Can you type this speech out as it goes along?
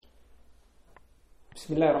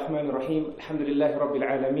بسم الله الرحمن الرحيم الحمد لله رب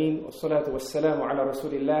العالمين والصلاة والسلام على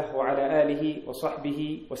رسول الله وعلى آله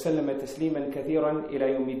وصحبه وسلم تسليما كثيرا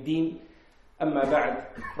إلى يوم الدين أما بعد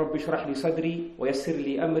رب اشرح لي صدري ويسر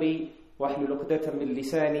لي أمري واحلل عقدة من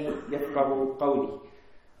لساني يفقهوا قولي.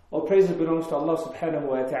 All praise belongs to Allah subhanahu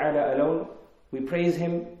wa ta'ala alone. We praise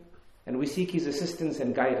Him and we seek His assistance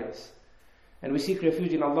and guidance. And we seek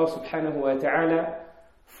refuge in Allah subhanahu wa ta'ala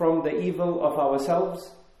from the evil of ourselves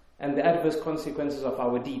and the adverse consequences of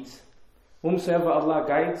our deeds. Whomsoever Allah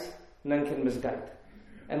guides, none can misguide.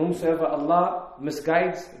 And whomsoever Allah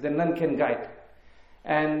misguides, then none can guide.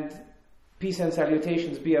 And peace and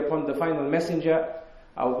salutations be upon the final messenger,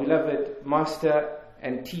 our beloved master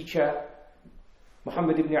and teacher,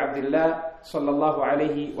 Muhammad ibn Abdullah sallallahu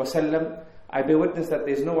alayhi wasallam. I bear witness that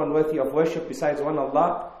there is no one worthy of worship besides one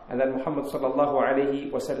Allah, and that Muhammad sallallahu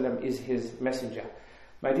alayhi wasallam is his messenger.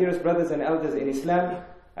 My dearest brothers and elders in Islam,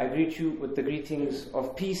 I greet you with the greetings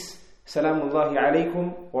of peace. Salamullahi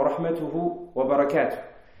alaykum wa rahmatuhu wa barakatuh.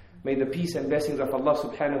 May the peace and blessings of Allah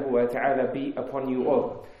subhanahu wa ta'ala be upon you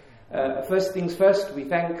all. First things first, we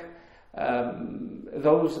thank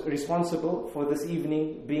those responsible for this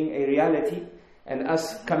evening being a reality and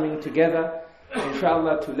us coming together,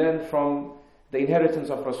 inshallah, to learn from the inheritance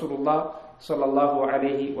of Rasulullah sallallahu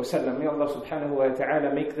alayhi wa sallam. May Allah subhanahu wa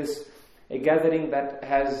ta'ala make this a gathering that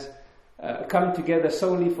has come together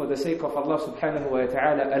solely for the sake of Allah subhanahu wa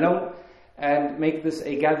ta'ala alone, and make this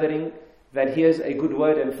a gathering that hears a good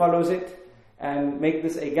word and follows it, and make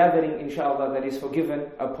this a gathering, inshallah, that is forgiven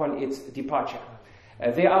upon its departure.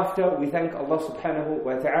 Thereafter, we thank Allah subhanahu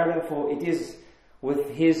wa ta'ala, for it is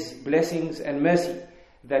with His blessings and mercy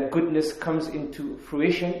that goodness comes into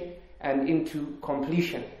fruition and into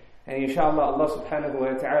completion. And inshallah, Allah subhanahu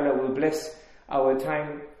wa ta'ala will bless our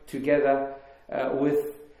time together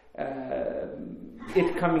with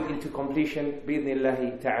it coming into completion,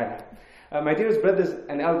 bi'idhnillahi ta'ala. My dearest brothers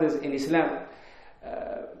and elders in Islam,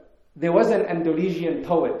 there was an Andalusian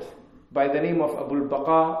poet by the name of Abul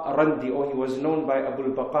Baqa Randi, or he was known by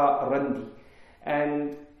Abul Baqa Randi,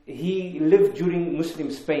 and he lived during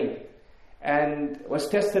Muslim Spain and was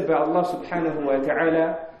tested by Allah subhanahu wa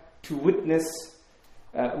ta'ala to witness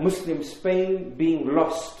Muslim Spain being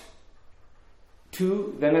lost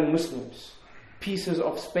to the non-Muslims. Pieces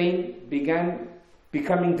of Spain began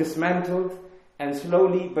becoming dismantled and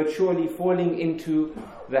slowly but surely falling into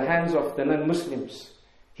the hands of the non-Muslims.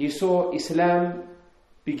 He saw Islam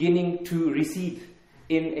beginning to recede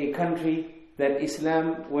in a country that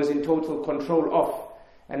Islam was in total control of.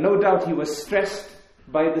 And no doubt he was stressed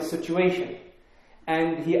by the situation.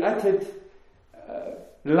 And he uttered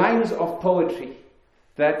lines of poetry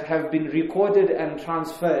that have been recorded and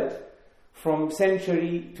transferred from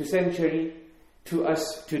century to century to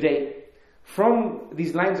us today. From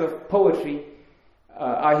these lines of poetry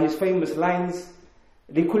are his famous lines: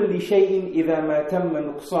 لكل شيء إذا ما تم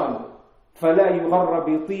نقصان فلا يغر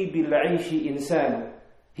بطيب العيش إنسان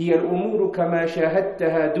هي الأمور كما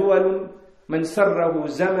شاهدتها دول من سره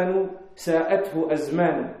زمن ساءته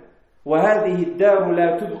أزمان وهذه الدار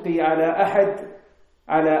لا تبقي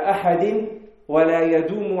على أحد ولا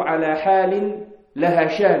يدوم على حال لها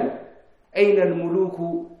شان أين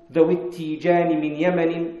الملوك ذوي التيجان من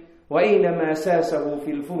يمن وأين ما ساسه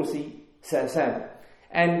في الفرس ساسان.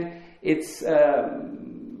 And it's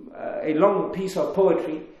a long piece of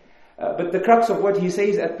poetry, but the crux of what he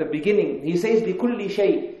says at the beginning, he says لكل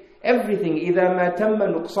شيء, everything إذا ما تم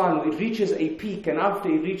نقصان, it reaches a peak, and after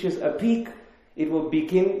it reaches a peak it will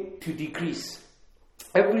begin to decrease.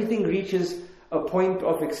 Everything reaches a point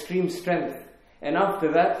of extreme strength, and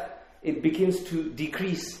after that it begins to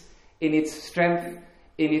decrease in its strength,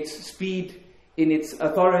 in its speed, in its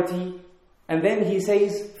authority. And then he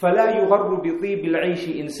says, فَلَا يُغَرُّ بِطِيبِ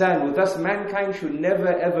الْعَيْشِ إِنسَانُ. Thus mankind should never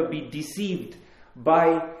ever be deceived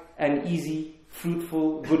by an easy,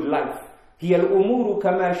 fruitful, good life. هِيَ الْأُمُورُ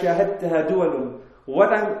كَمَا شَاهَدْتَهَا دُوَلٌ.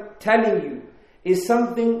 What I'm telling you is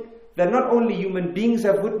something that not only human beings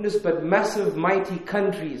have witnessed, but massive, mighty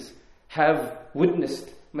countries have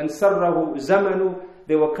witnessed. مَنْ سَرَّهُ زَمَنُ.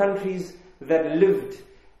 There were countries that lived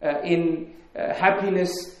in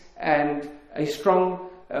happiness and a strong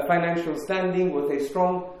financial standing, with a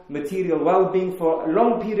strong material well-being for a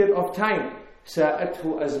long period of time. سَاءَتْهُ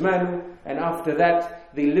أَزْمَانُ. And after that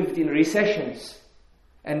they lived in recessions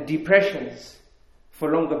and depressions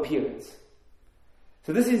for longer periods.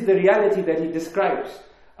 So this is the reality that he describes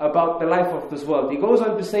about the life of this world. He goes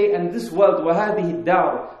on to say, and this world, وَهَذِهِ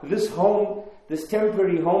الدَّارُ, this home, this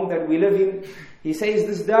temporary home that we live in, he says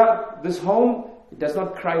this dar, this home, it does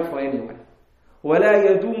not cry for anyone. وَلَا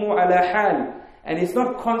يَدُومُ عَلَى حَالٍ. And it's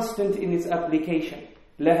not constant in its application.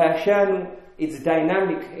 لَهَا شَانٌ. it's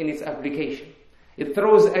dynamic in its application. It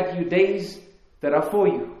throws at you days that are for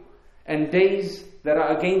you and days that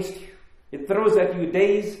are against you. It throws at you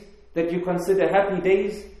days that you consider happy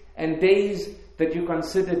days and days that you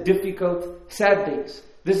consider difficult, sad days.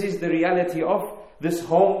 This is the reality of this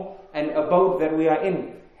home and abode that we are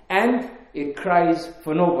in. And it cries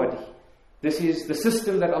for nobody. This is the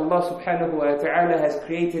system that Allah subhanahu wa ta'ala has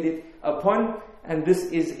created it upon, and this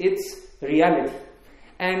is its reality.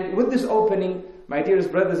 And with this opening, my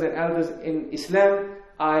dearest brothers and elders in Islam,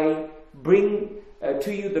 I bring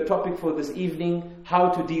to you the topic for this evening, how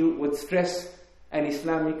to deal with stress and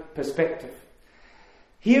Islamic perspective.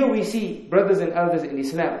 Here we see, brothers and elders in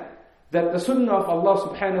Islam, that the sunnah of Allah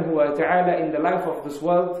subhanahu wa ta'ala in the life of this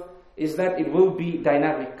world is that it will be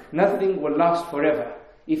dynamic. Nothing will last forever.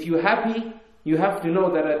 If you're happy, you have to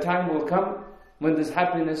know that a time will come when this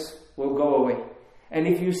happiness will go away. And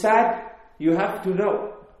if you're sad, you have to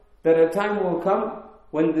know that a time will come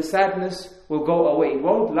when the sadness will go away. It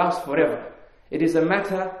won't last forever. It is a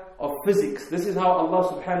matter of physics. This is how Allah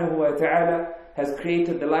subhanahu wa ta'ala has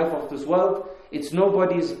created the life of this world. It's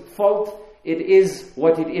nobody's fault. It is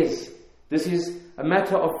what it is. This is a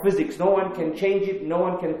matter of physics. No one can change it. No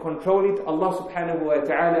one can control it. Allah subhanahu wa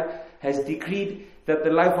ta'ala has decreed that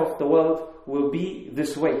the life of the world will be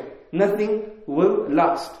this way. Nothing will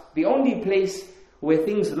last. The only place where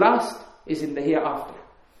things last is in the hereafter.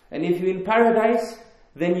 And if you're in paradise,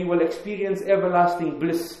 then you will experience everlasting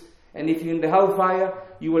bliss. And if you're in the hellfire,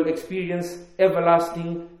 you will experience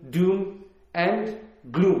everlasting doom and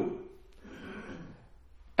gloom.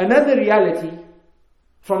 Another reality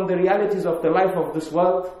from the realities of the life of this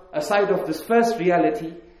world, aside of this first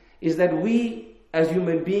reality, is that we as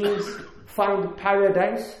human beings find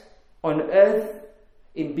paradise on earth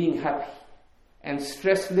in being happy and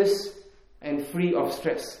stressless and free of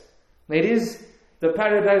stress. It is the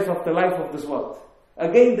paradise of the life of this world.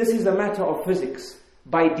 Again, this is a matter of physics.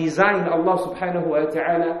 By design, Allah subhanahu wa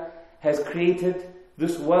ta'ala has created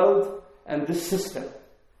this world and this system.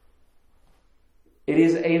 It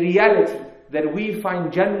is a reality that we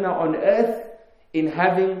find Jannah on earth in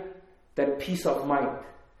having that peace of mind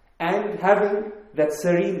and having that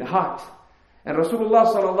serene heart. And Rasulullah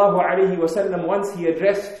sallallahu alayhi wa sallam, once he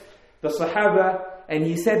addressed the Sahaba and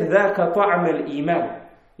he said, ذَاكَ طَعْمَ الْإِيمَانِ.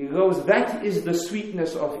 He goes, that is the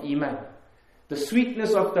sweetness of Iman. The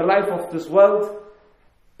sweetness of the life of this world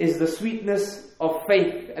is the sweetness of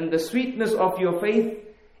faith. And the sweetness of your faith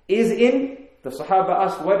is in, the Sahaba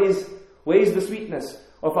asked, where is the sweetness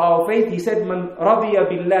of our faith? He said, مَنْ رَضِيَ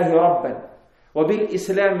بِاللَّهِ رَبًّا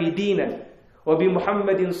وَبِالْإِسْلَامِ دِينًا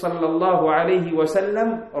وَبِمُحَمَّدٍ صَلَّى اللَّهُ عَلَيْهِ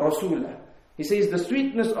وَسَلَّمْ رَسُولًا. He says the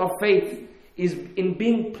sweetness of faith is in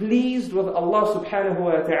being pleased with Allah subhanahu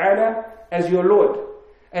wa ta'ala as your Lord,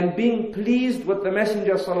 and being pleased with the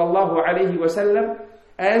Messenger sallallahu alayhi wa sallam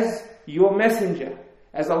as your messenger,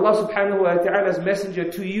 as Allah subhanahu wa ta'ala's messenger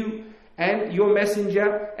to you, and your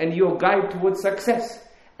messenger and your guide towards success,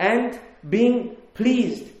 and being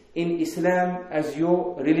pleased in Islam as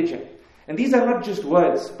your religion. And these are not just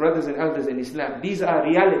words, brothers and elders in Islam. These are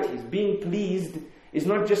realities. Being pleased is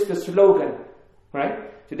not just a slogan, right?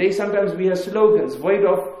 Today sometimes we have slogans void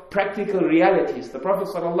of practical realities. The Prophet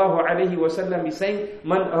ﷺ is saying,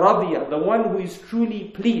 Man radiya, the one who is truly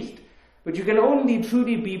pleased. But you can only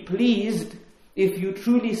truly be pleased if you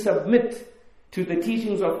truly submit to the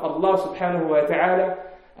teachings of Allah subhanahu wa ta'ala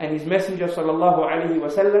and His Messenger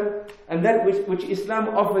ﷺ, and that which Islam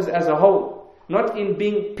offers as a whole. Not in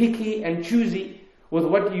being picky and choosy with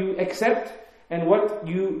what you accept and what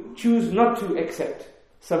you choose not to accept.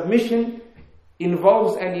 Submission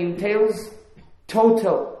involves and entails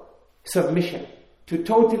total submission. To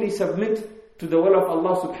totally submit to the will of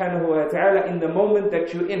Allah subhanahu wa ta'ala in the moment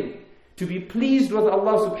that you're in. To be pleased with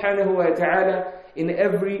Allah subhanahu wa ta'ala in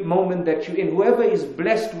every moment that you're in. Whoever is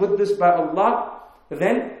blessed with this by Allah,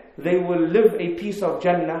 then they will live a piece of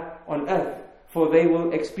Jannah on earth. For they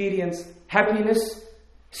will experience happiness,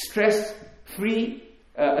 stress-free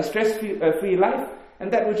life,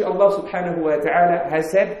 and that which Allah subhanahu wa ta'ala has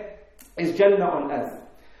said is Jannah on earth.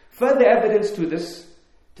 Further evidence to this,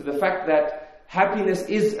 to the fact that happiness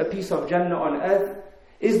is a piece of Jannah on earth,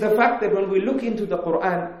 is the fact that when we look into the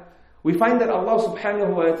Quran, we find that Allah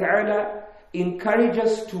subhanahu wa ta'ala encourages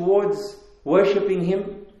us towards worshipping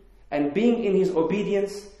Him and being in His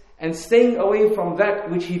obedience and staying away from that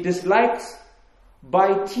which He dislikes,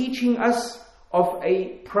 by teaching us of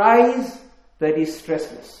a prize that is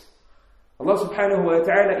stressless. Allah subhanahu wa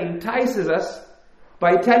ta'ala entices us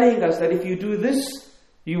by telling us that if you do this,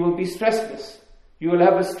 you will be stressless. You will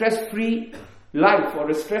have a stress-free life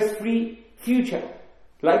or a stress-free future.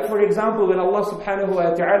 Like for example, when Allah subhanahu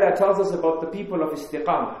wa ta'ala tells us about the people of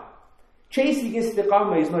istiqamah. Chasing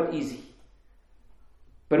istiqamah is not easy.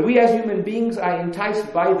 But we as human beings are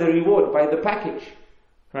enticed by the reward, by the package.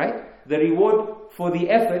 Right? The reward for the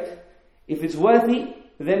effort. If it's worthy,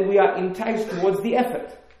 then we are enticed towards the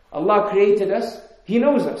effort. Allah created us. He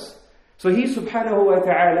knows us. So He subhanahu wa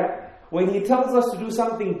ta'ala, when He tells us to do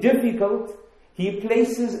something difficult, He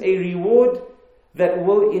places a reward that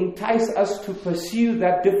will entice us to pursue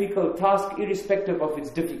that difficult task irrespective of its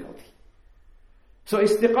difficulty. So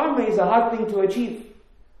istiqamah is a hard thing to achieve.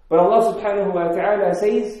 But Allah subhanahu wa ta'ala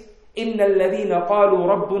says, إِنَّ الَّذِينَ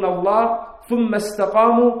قَالُوا رَبُّنَا اللَّهُ ثُمَّ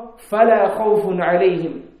اسْتَقَامُوا فَلَا خَوْفٌ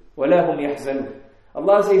عَلَيْهِمْ وَلَا هُمْ يَحْزَنُونَ.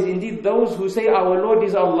 Allah says, indeed those who say our Lord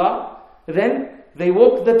is Allah, then they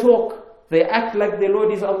walk the talk, they act like their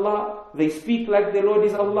Lord is Allah, they speak like their Lord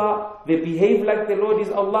is Allah, they behave like their Lord is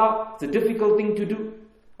Allah. It's a difficult thing to do.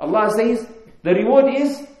 Allah says, the reward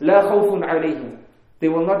is لَا خَوْفٌ عَلَيْهِمْ.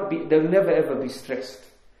 They'll never ever be stressed.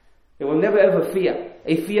 They will never ever fear,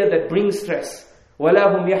 a fear that brings stress.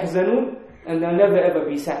 وَلَا هُمْ يَحْزَنُونَ. And they'll never ever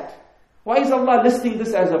be sad. Why is Allah listing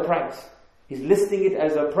this as a prize? He's listing it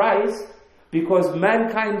as a prize because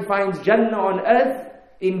mankind finds Jannah on earth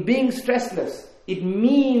in being stressless. It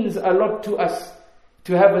means a lot to us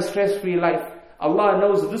to have a stress-free life. Allah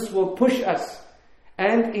knows this will push us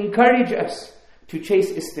and encourage us to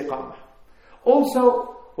chase istiqamah.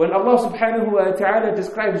 Also, when Allah subhanahu wa ta'ala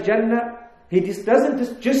describes Jannah, He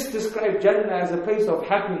doesn't just describe Jannah as a place of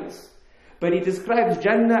happiness, but He describes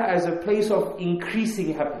Jannah as a place of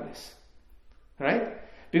increasing happiness. Right?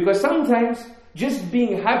 Because sometimes just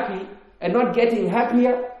being happy and not getting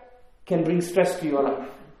happier can bring stress to your life.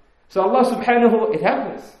 So Allah subhanahu, it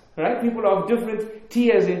happens. Right? People are of different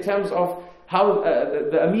tiers in terms of how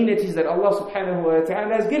the amenities that Allah subhanahu wa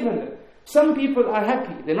ta'ala has given them. Some people are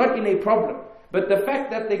happy, they're not in a problem. But the fact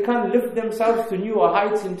that they can't lift themselves to newer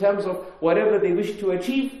heights in terms of whatever they wish to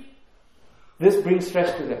achieve, this brings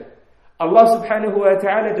stress to them. Allah subhanahu wa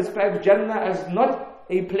ta'ala describes Jannah as not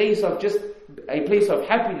a place of just a place of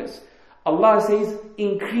happiness. Allah says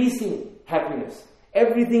increasing happiness.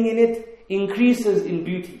 Everything in it increases in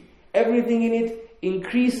beauty. Everything in it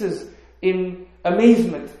increases in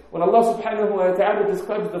amazement. When Allah subhanahu wa ta'ala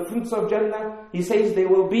describes the fruits of Jannah, He says they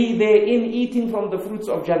will be therein eating from the fruits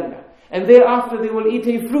of Jannah. And thereafter they will eat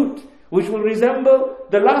a fruit which will resemble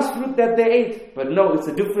the last fruit that they ate. But no, it's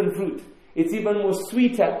a different fruit. It's even more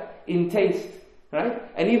sweeter in taste, right?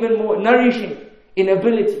 And even more nourishing in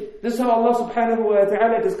ability. This is how Allah subhanahu wa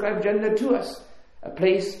ta'ala described Jannah to us. A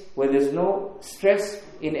place where there's no stress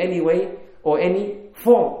in any way or any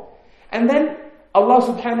form. And then Allah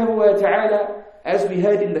subhanahu wa ta'ala, as we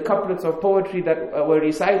heard in the couplets of poetry that were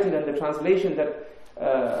recited and the translation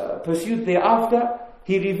that pursued thereafter,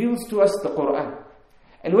 He reveals to us the Quran.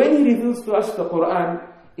 And when He reveals to us the Quran,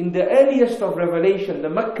 in the earliest of revelation, the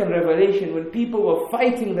Meccan revelation, when people were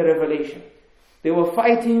fighting the revelation, they were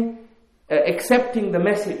fighting accepting the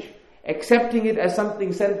message, accepting it as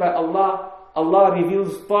something sent by Allah. Allah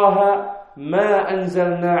reveals, Taha ma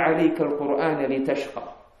anzalna alayka al-Qur'ana litashqa.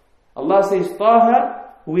 Allah says,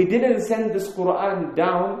 Taha, we didn't send this Quran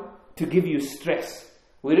down to give you stress.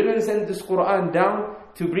 We didn't send this Quran down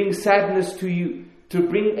to bring sadness to you, to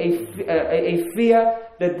bring a fear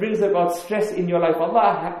that brings about stress in your life.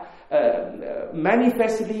 Allah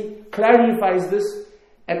manifestly clarifies this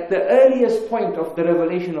at the earliest point of the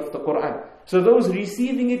revelation of the Quran. So those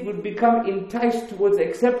receiving it would become enticed towards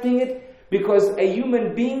accepting it, because a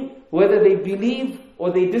human being, whether they believe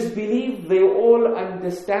or they disbelieve, they all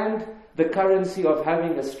understand the currency of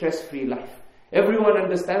having a stress-free life. Everyone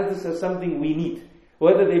understands this as something we need.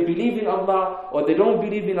 Whether they believe in Allah or they don't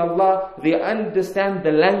believe in Allah, they understand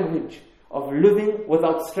the language of living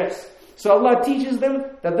without stress. So Allah teaches them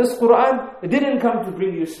that this Quran didn't come to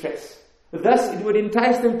bring you stress. Thus it would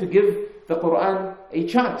entice them to give the Quran a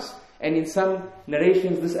chance. And in some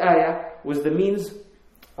narrations, this ayah was the means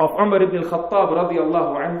of Umar ibn al-Khattab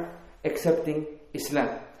radiyallahu anhu accepting Islam.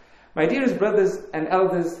 My dearest brothers and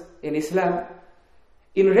elders in Islam,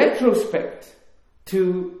 in retrospect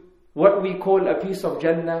to what we call a piece of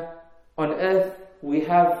Jannah, on earth we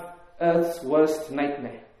have earth's worst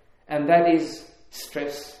nightmare. And that is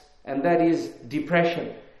stress. And that is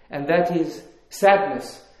depression. And that is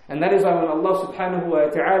sadness. And that is why when Allah subhanahu wa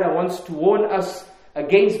ta'ala wants to warn us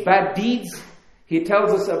against bad deeds, He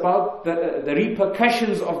tells us about the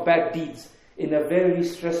repercussions of bad deeds in a very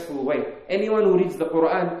stressful way. Anyone who reads the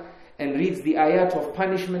Quran and reads the ayat of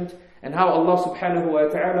punishment, and how Allah subhanahu wa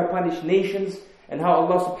ta'ala punished nations, and how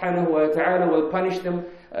Allah subhanahu wa ta'ala will punish them,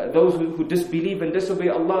 those who disbelieve and disobey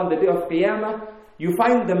Allah on the day of Qiyamah, you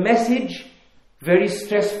find the message very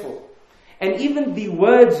stressful. And even the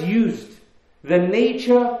words used, the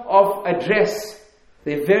nature of address,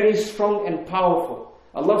 they're very strong and powerful.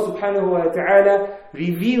 Allah subhanahu wa ta'ala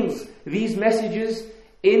reveals these messages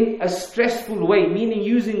in a stressful way, meaning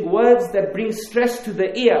using words that bring stress to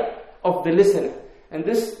the ear of the listener. And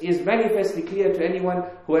this is manifestly clear to anyone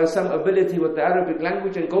who has some ability with the Arabic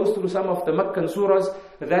language and goes through some of the Meccan surahs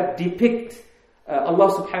that depict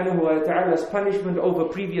Allah subhanahu wa ta'ala's punishment over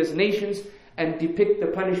previous nations and depict the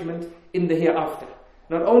punishment in the hereafter.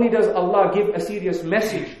 Not only does Allah give a serious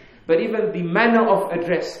message, but even the manner of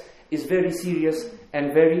address is very serious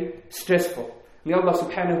and very stressful. May Allah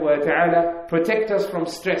subhanahu wa ta'ala protect us from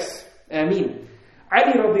stress. Ameen.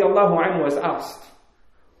 Ali radiallahu anhu was asked,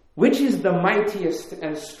 which is the mightiest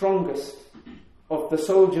and strongest of the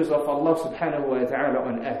soldiers of Allah subhanahu wa ta'ala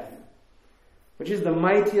on earth? Which is the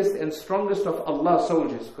mightiest and strongest of Allah's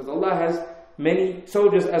soldiers? Because Allah has many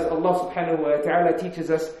soldiers, as Allah subhanahu wa ta'ala teaches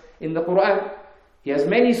us in the Quran. He has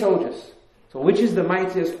many soldiers. So which is the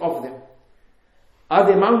mightiest of them? Are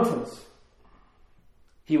they mountains?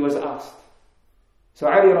 He was asked. So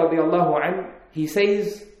Ali radiallahu anhu, he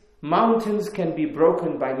says, mountains can be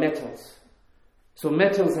broken by metals. So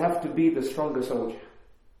metals have to be the stronger soldier.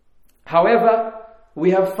 However,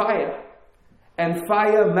 we have fire, and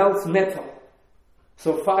fire melts metal.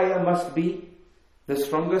 So fire must be the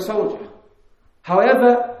stronger soldier.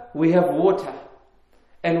 However, we have water,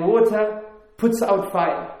 and water puts out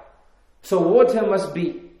fire. So water must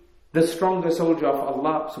be the stronger soldier of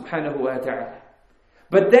Allah subhanahu wa ta'ala.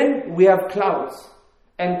 But then we have clouds,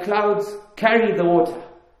 and clouds carry the water.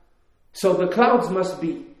 So the clouds must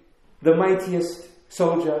be the mightiest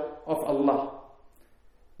soldier of Allah.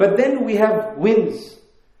 But then we have winds,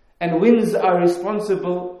 and winds are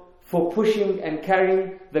responsible for pushing and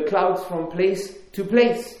carrying the clouds from place to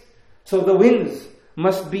place. So the winds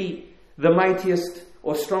must be the mightiest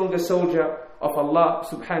or strongest soldier of Allah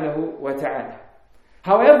subhanahu wa ta'ala.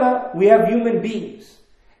 However, we have human beings,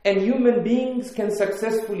 and human beings can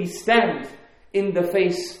successfully stand in the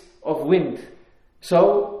face of wind.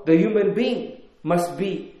 So the human being must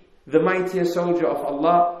be the mightiest soldier of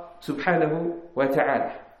Allah subhanahu wa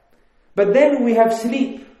ta'ala. But then we have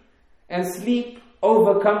sleep, and sleep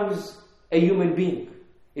overcomes a human being.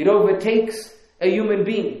 It overtakes a human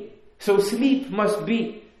being. So sleep must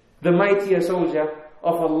be the mightiest soldier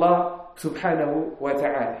of Allah subhanahu wa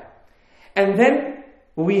ta'ala. And then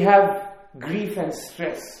we have grief and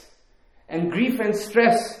stress. And grief and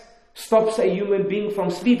stress stops a human being from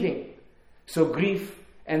sleeping. So grief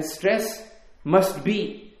and stress must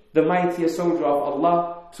be the mightiest soldier of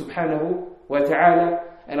Allah subhanahu wa ta'ala.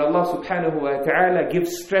 And Allah subhanahu wa ta'ala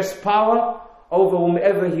gives stress power over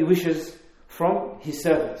whomever He wishes from His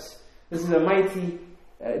servants. This is a mighty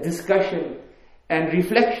discussion and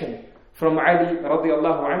reflection from Ali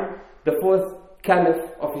radiallahu anhu, the fourth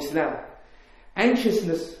caliph of Islam.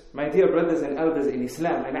 Anxiousness, my dear brothers and elders in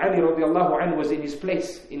Islam, and Ali radiallahu anhu was in his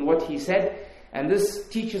place in what he said, and this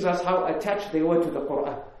teaches us how attached they were to the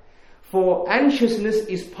Quran. For anxiousness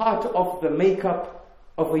is part of the makeup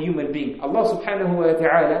of a human being. Allah subhanahu wa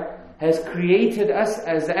ta'ala has created us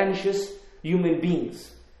as anxious human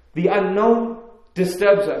beings. The unknown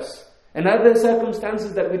disturbs us, and other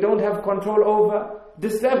circumstances that we don't have control over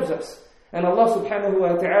disturbs us. And Allah subhanahu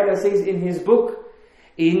wa ta'ala says in His book,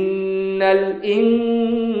 Innal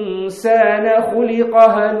insana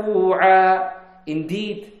khuliqa halu'a.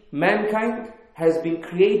 Indeed, mankind has been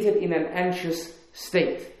created in an anxious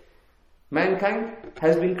state. Mankind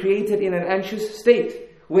has been created in an anxious state.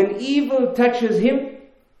 When evil touches him,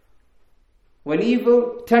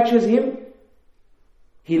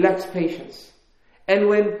 he lacks patience. And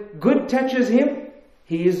when good touches him,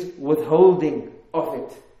 he is withholding of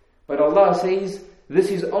it. But Allah says, this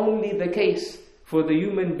is only the case for the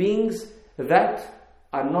human beings that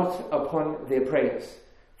are not upon their prayers.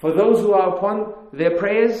 For those who are upon their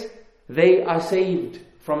prayers, they are saved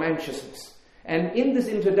from anxiousness. And in this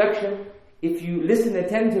introduction, if you listen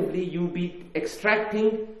attentively, you'll be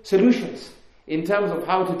extracting solutions in terms of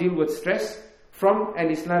how to deal with stress from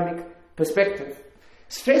an Islamic perspective.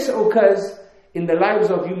 Stress occurs in the lives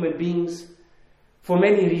of human beings for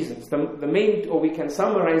many reasons. The main, or we can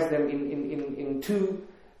summarize them in two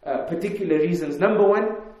particular reasons. Number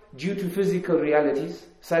one, due to physical realities,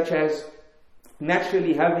 such as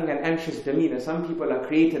naturally having an anxious demeanor. Some people are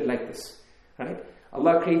created like this, right?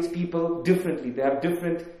 Allah creates people differently. They have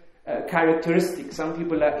different characteristics. Some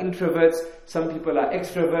people are introverts, some people are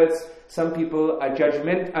extroverts, some people are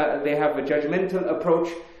they have a judgmental approach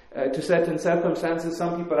to certain circumstances.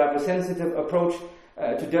 Some people have a sensitive approach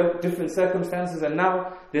to different circumstances. And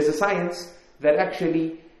now there's a science that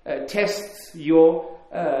actually tests your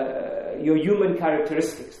human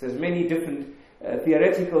characteristics. There's many different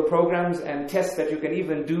theoretical programs and tests that you can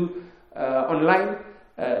even do online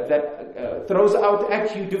that throws out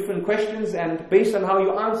at you different questions, and based on how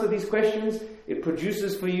you answer these questions, it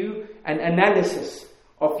produces for you an analysis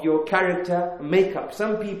of your character makeup.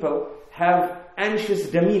 Some people have anxious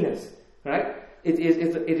demeanors, right? It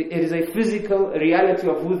is a physical reality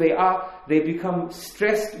of who they are. They become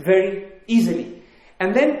stressed very easily.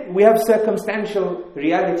 And then we have circumstantial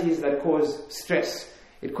realities that cause stress.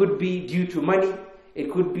 It could be due to money,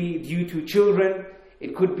 it could be due to children,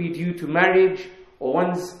 it could be due to marriage or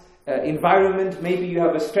one's environment. Maybe you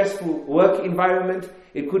have a stressful work environment.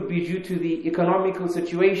 It could be due to the economical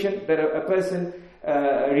situation that a person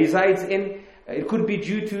resides in. It could be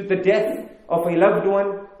due to the death of a loved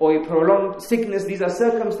one or a prolonged sickness. These are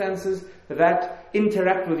circumstances that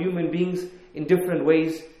interact with human beings in different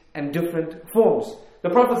ways and different forms. The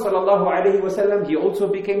Prophet ﷺ, he also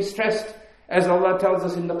became stressed, as Allah tells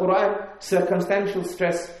us in the Quran, circumstantial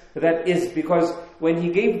stress that is, because when he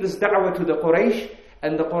gave this da'wah to the Quraysh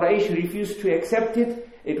and the Quraysh refused to accept it,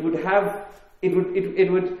 it would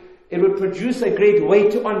produce a great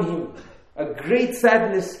weight on him, a great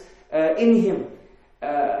sadness in him.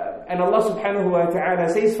 And Allah subhanahu wa ta'ala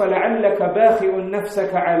says, فَلَعَلَّكَ بَاخِعٌ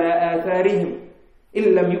نَفْسَكَ عَلَىٰ آثَارِهِمْ إِن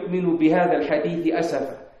لَمْ يُؤْمِنُوا بِهَذَا الْحَدِيثِ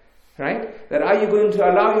أَسَفًا. Right? That are you going to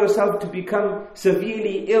allow yourself to become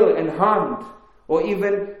severely ill and harmed, or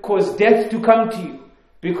even cause death to come to you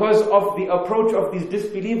because of the approach of these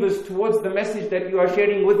disbelievers towards the message that you are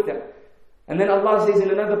sharing with them? And then Allah says in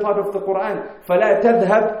another part of the Quran, فَلَا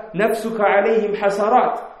تَذْهَبْ نَفْسُكَ عَلَيْهِمْ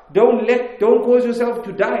حَسَرَاتٍ. Don't cause yourself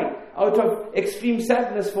to die out of extreme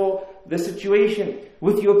sadness for the situation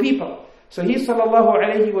with your people. So he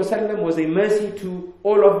ﷺ was a mercy to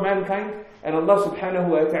all of mankind, and Allah subhanahu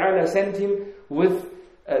wa ta'ala sent him with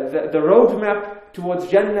the roadmap towards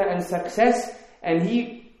Jannah and success, and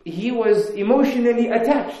he was emotionally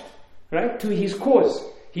attached, right, to his cause.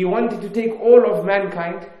 He wanted to take all of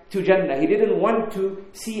mankind to Jannah. He didn't want to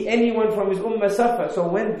see anyone from his ummah suffer. So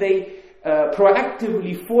when they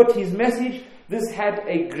proactively fought his message, this had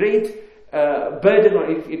a great burden on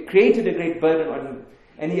it. It created a great burden on him,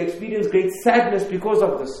 and he experienced great sadness because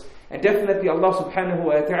of this. And definitely Allah subhanahu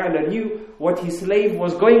wa ta'ala knew what his slave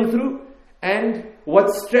was going through and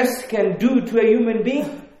what stress can do to a human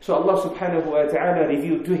being. So Allah subhanahu wa ta'ala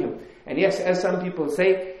revealed to him. And yes, as some people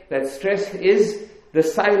say, that stress is the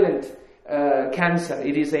silent cancer.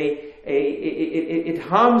 It is it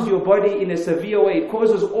harms your body in a severe way. It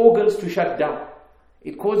causes organs to shut down.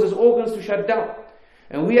 It causes organs to shut down.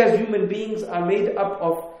 And we as human beings are made up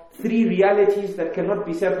of three realities that cannot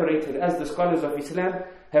be separated, as the scholars of Islam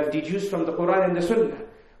have deduced from the Quran and the Sunnah.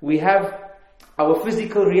 We have our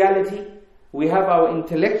physical reality, we have our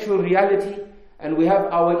intellectual reality, and we have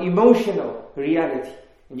our emotional reality.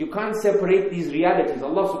 And you can't separate these realities.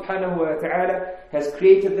 Allah subhanahu wa ta'ala has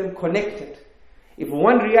created them connected. If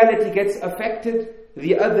one reality gets affected,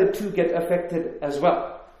 the other two get affected as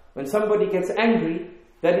well. When somebody gets angry,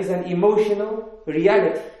 that is an emotional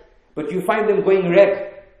reality. But you find them going red.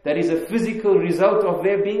 That is a physical result of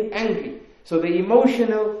their being angry. So the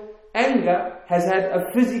emotional anger has had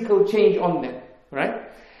a physical change on them, right?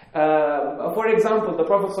 For example, the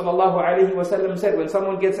Prophet ﷺ said, when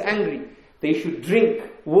someone gets angry, they should drink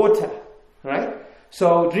water, right?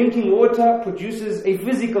 So drinking water produces a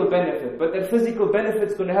physical benefit, but that physical benefit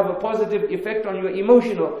is going to have a positive effect on your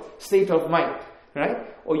emotional state of mind, right?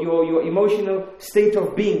 Or your emotional state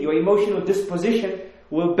of being, your emotional disposition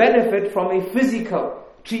will benefit from a physical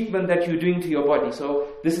treatment that you're doing to your body. So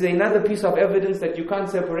this is another piece of evidence that you can't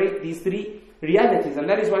separate these three realities. And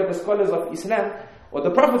that is why the scholars of Islam, or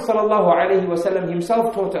the Prophet ﷺ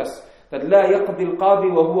himself taught us that لا يقضي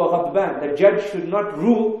القاضي وهو غضبان. The judge should not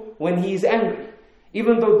rule when he is angry.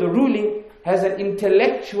 Even though the ruling has an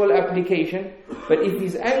intellectual application, but if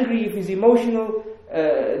he's angry, if his emotional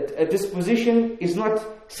disposition is not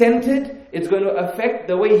centered, it's going to affect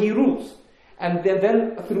the way he rules. And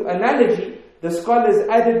then through analogy, the scholars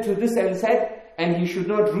added to this and said, and he should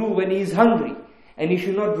not rule when he is hungry, and he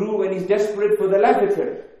should not rule when he is desperate for the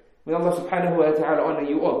lavatory. May Allah subhanahu wa ta'ala honor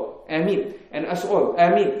you all. Ameen. And us all.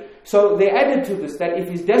 Ameen. So they added to this that if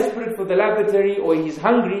he's desperate for the lavatory or he's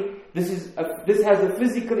hungry, this has a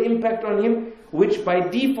physical impact on him, which by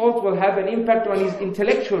default will have an impact on his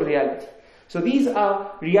intellectual reality. So these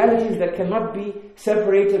are realities that cannot be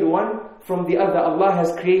separated one from the other. Allah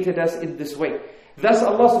has created us in this way. Thus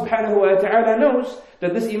Allah subhanahu wa ta'ala knows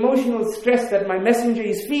that this emotional stress that my messenger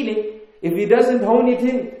is feeling, if he doesn't hone it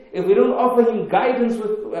in, if we don't offer him guidance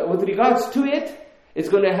with regards to it, it's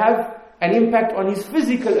going to have an impact on his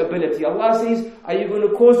physical ability. Allah says, are you going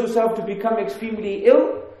to cause yourself to become extremely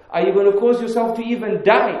ill? Are you going to cause yourself to even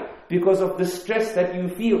die because of the stress that you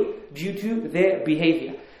feel due to their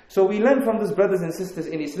behavior? So we learn from this, brothers and sisters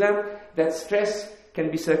in Islam, that stress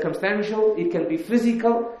can be circumstantial, it can be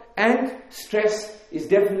physical, and stress is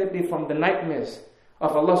definitely from the nightmares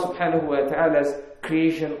of Allah subhanahu wa ta'ala's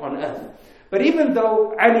creation on earth. But even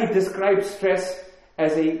though Ali describes stress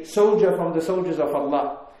as a soldier from the soldiers of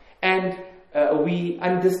Allah, and we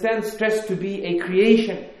understand stress to be a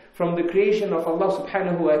creation from the creation of Allah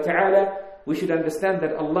subhanahu wa ta'ala, we should understand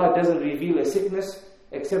that Allah doesn't reveal a sickness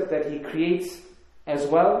except that He creates as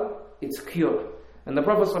well its cure. And the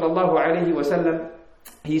Prophet sallallahu alaihi wasallam,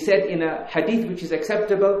 he said in a hadith which is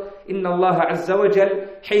acceptable, Inna Allah azza wa jal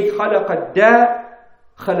hayth khalaqa da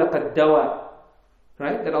khalaqa dawa.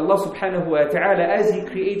 Right? That Allah subhanahu wa ta'ala, as He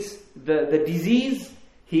creates the disease,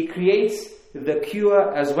 He creates the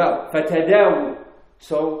cure as well. فَتَدَاوُوا.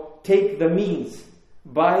 So take the means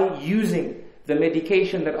by using the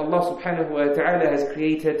medication that Allah subhanahu wa ta'ala has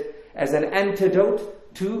created as an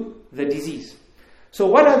antidote to the disease. So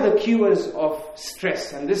what are the cures of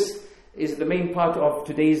stress? And this is the main part of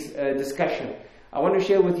today's discussion. I want to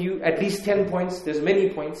share with you at least 10 points. There's many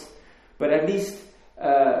points, but at least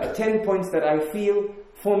 10 points that I feel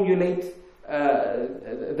formulate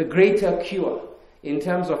the greater cure in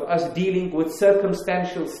terms of us dealing with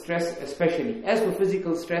circumstantial stress especially. As for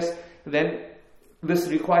physical stress, then this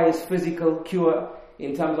requires physical cure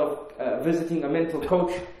in terms of visiting a mental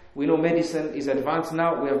coach. We know medicine is advanced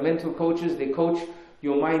now. We have mental coaches. They coach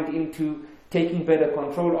your mind into taking better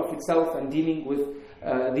control of itself and dealing with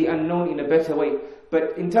the unknown in a better way.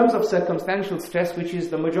 But in terms of circumstantial stress, which is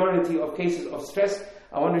the majority of cases of stress,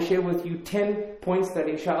 I want to share with you 10 points that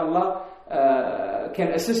inshallah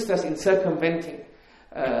can assist us in circumventing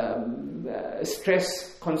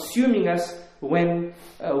stress consuming us when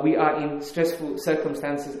we are in stressful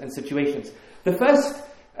circumstances and situations. The first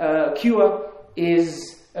cure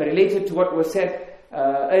is related to what was said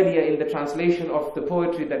earlier in the translation of the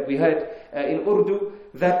poetry that we heard in Urdu,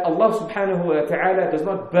 that Allah subhanahu wa ta'ala does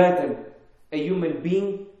not burden a human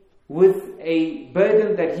being with a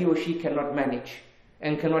burden that he or she cannot manage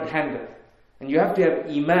and cannot handle. And you have to have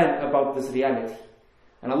iman about this reality.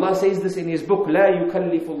 And Allah says this in His book, لا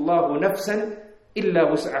يكلف الله نفسا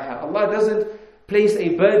إلا وسعها. Allah doesn't place a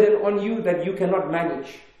burden on you that you cannot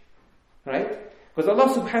manage. Right? Because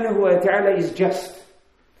Allah subhanahu wa ta'ala is just.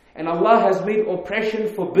 And Allah has made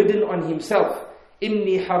oppression forbidden on Himself.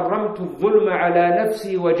 إِنِّي حَرَّمْتُ الظُّلْمَ عَلَى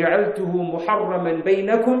نَفْسِي وَجَعَلْتُهُ مُحَرَّمًا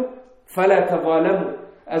بَيْنَكُمْ فَلَا تَظَالَمُوا.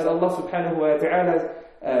 As Allah subhanahu wa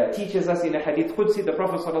ta'ala teaches us in a hadith Qudsi, the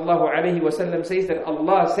Prophet sallallahu alayhi wa sallam says that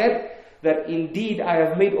Allah said that indeed I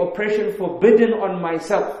have made oppression forbidden on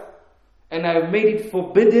myself, and I have made it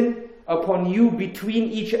forbidden upon you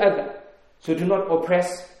between each other. So do not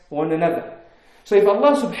oppress one another. So if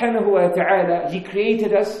Allah subhanahu wa ta'ala, He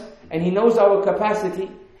created us and He knows our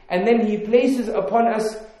capacity, and then He places upon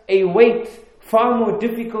us a weight far more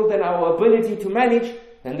difficult than our ability to manage,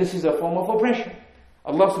 then this is a form of oppression.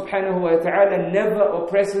 Allah subhanahu wa ta'ala never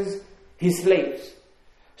oppresses His slaves.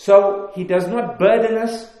 So He does not burden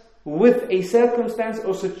us with a circumstance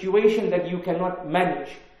or situation that you cannot manage.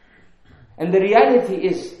 And the reality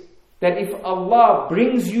is that if Allah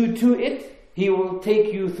brings you to it, He will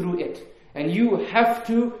take you through it. And you have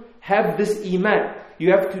to have this iman.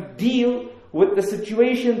 You have to deal with the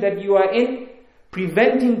situation that you are in,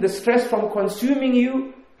 preventing the stress from consuming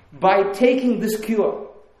you by taking this cure,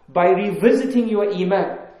 by revisiting your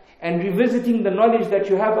iman and revisiting the knowledge that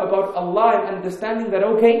you have about Allah and understanding that,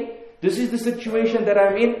 okay, this is the situation that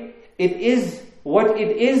I'm in. It is what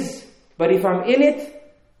it is. But if I'm in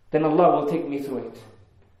it, then Allah will take me through it.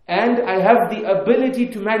 And I have the ability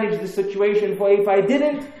to manage the situation. For if I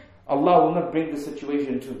didn't, Allah will not bring the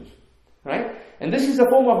situation to me. Right? And this is a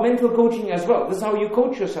form of mental coaching as well. This is how you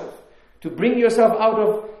coach yourself. To bring yourself out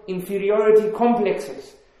of inferiority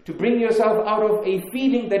complexes. To bring yourself out of a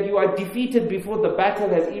feeling that you are defeated before the battle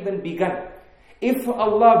has even begun. If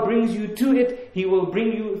Allah brings you to it, He will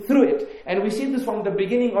bring you through it. And we see this from the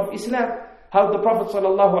beginning of Islam. How the Prophet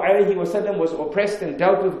ﷺ was oppressed and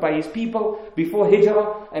dealt with by his people before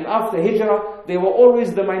Hijrah and after Hijrah. They were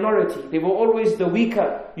always the minority. They were always the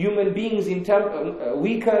weaker human beings,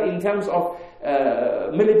 weaker in terms of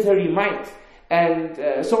military might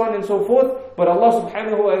and so on and so forth. But Allah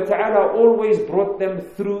subhanahu wa ta'ala always brought them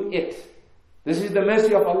through it. This is the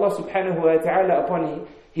mercy of Allah subhanahu wa ta'ala upon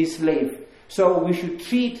His slave. So we should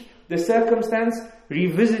treat the circumstance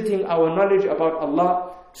revisiting our knowledge about Allah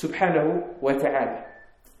subhanahu wa ta'ala.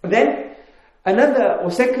 Then another or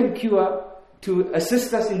second cure to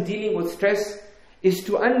assist us in dealing with stress is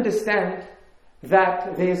to understand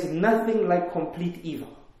that there is nothing like complete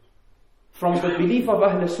evil. From the belief of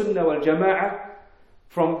Ahl Sunnah wal Jama'ah,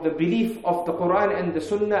 from the belief of the Quran and the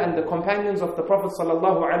Sunnah and the companions of the Prophet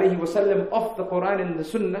sallallahu alaihi wasallam of the Quran and the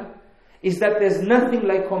Sunnah, is that there's nothing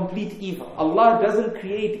like complete evil. Allah doesn't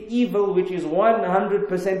create evil which is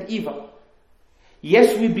 100% evil.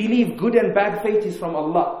 Yes, we believe good and bad fate is from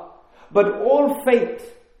Allah, but all fate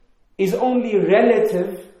is only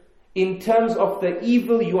relative in terms of the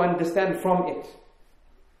evil you understand from it.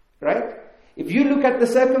 Right? If you look at the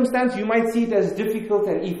circumstance, you might see it as difficult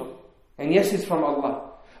and evil. And yes, it's from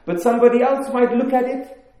Allah. But somebody else might look at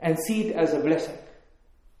it and see it as a blessing.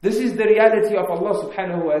 This is the reality of Allah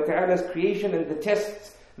subhanahu wa ta'ala's creation and the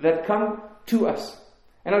tests that come to us.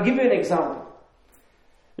 And I'll give you an example.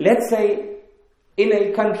 Let's say in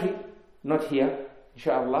a country, not here,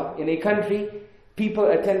 inshallah, in a country, people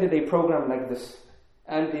attended a program like this.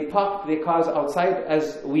 And they parked their cars outside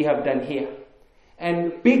as we have done here.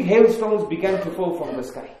 And big hailstones began to fall from the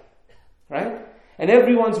sky. Right? And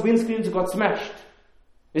everyone's windscreens got smashed.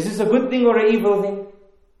 Is this a good thing or an evil thing?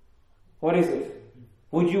 What is it?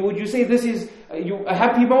 Would you say this is a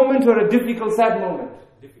happy moment or a difficult, sad moment?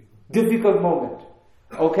 Difficult moment.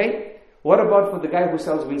 Okay? What about for the guy who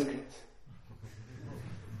sells windscreens?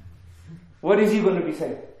 What is he going to be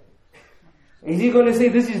saying? Is he going to say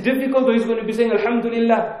this is difficult, or is he going to be saying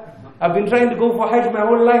Alhamdulillah, I've been trying to go for Hajj my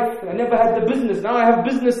whole life. I never had the business. Now I have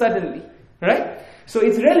business suddenly. Right? So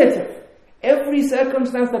it's relative. Every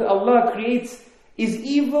circumstance that Allah creates is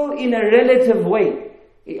evil in a relative way.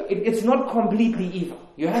 It's not completely evil.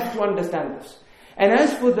 You have to understand this. And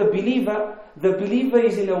as for the believer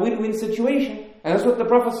is in a win-win situation. And that's what the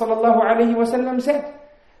Prophet ﷺ said.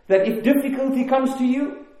 That if difficulty comes to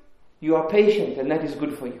you, you are patient, and that is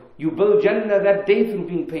good for you. You build Jannah that day through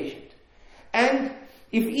being patient. And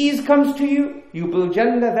if ease comes to you, you build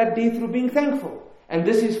Jannah that day through being thankful. And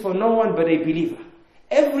this is for no one but a believer.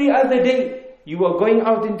 Every other day, you are going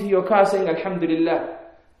out into your car saying, Alhamdulillah.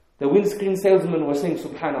 The windscreen salesman was saying,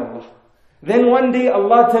 Subhanallah. Then one day,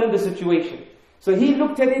 Allah turned the situation. So He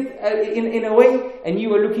looked at it in a way, and you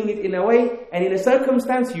were looking at it in a way, and in a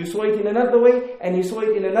circumstance, you saw it in another way, and He saw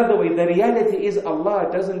it in another way. The reality is, Allah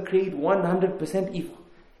doesn't create 100% evil.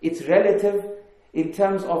 It's relative in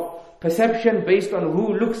terms of perception based on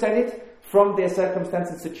who looks at it from their circumstance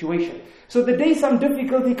and situation. So the day some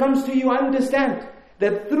difficulty comes to you, understand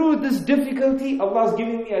that through this difficulty, Allah is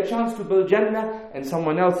giving me a chance to build Jannah and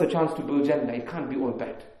someone else a chance to build Jannah. It can't be all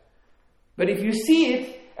bad. But if you see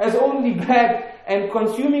it as only bad and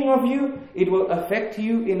consuming of you, it will affect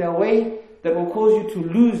you in a way that will cause you to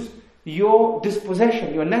lose your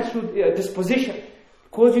disposition, your natural disposition.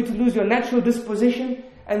 Cause you to lose your natural disposition,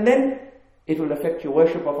 and then it will affect your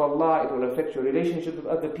worship of Allah, it will affect your relationship with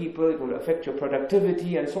other people, it will affect your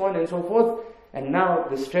productivity and so on and so forth. And now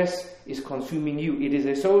the stress is consuming you. It is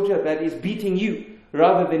a soldier that is beating you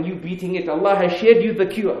rather than you beating it. Allah has shared you the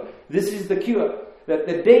cure. This is the cure. That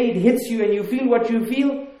the day it hits you and you feel what you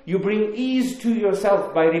feel, you bring ease to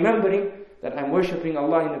yourself by remembering that I'm worshipping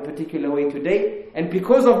Allah in a particular way today. And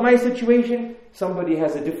because of my situation, somebody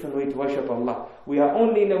has a different way to worship Allah. We are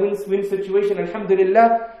only in a win situation,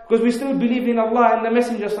 alhamdulillah, because we still believe in Allah and the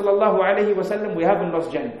Messenger sallallahu alaihi wasallam. We haven't lost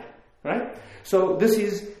Jannah. Right? So this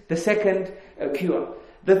is the second cure.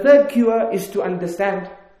 The third cure is to understand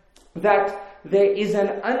that there is an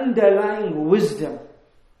underlying wisdom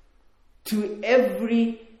to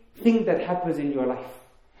everything that happens in your life.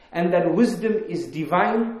 And that wisdom is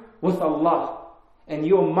divine with Allah. And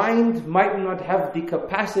your mind might not have the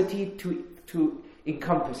capacity to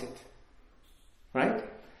encompass it. Right?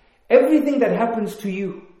 Everything that happens to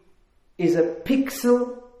you is a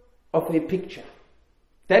pixel of a picture.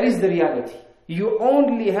 That is the reality. You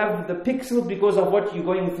only have the pixel because of what you're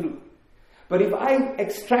going through. But if I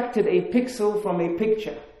extracted a pixel from a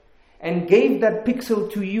picture and gave that pixel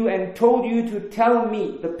to you and told you to tell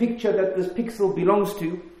me the picture that this pixel belongs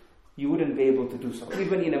to, you wouldn't be able to do so,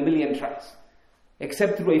 even in a million tries,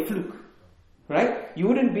 except through a fluke. Right? You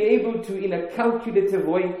wouldn't be able to, in a calculative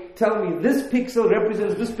way, tell me this pixel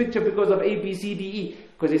represents this picture because of A, B, C, D, E,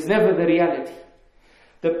 because it's never the reality.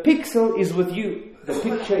 The pixel is with you, the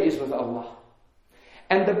picture is with Allah.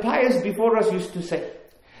 And the pious before us used to say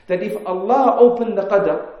that if Allah opened the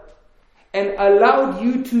qadr and allowed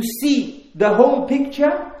you to see the whole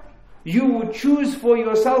picture, you would choose for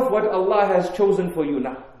yourself what Allah has chosen for you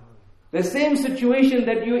now. The same situation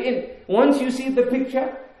that you're in, once you see the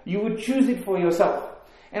picture, you would choose it for yourself.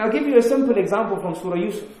 And I'll give you a simple example from Surah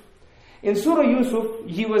Yusuf. In Surah Yusuf,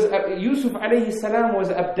 Yusuf alayhi salam was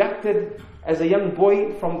abducted as a young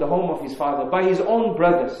boy from the home of his father by his own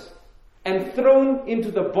brothers and thrown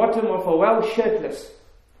into the bottom of a well shirtless,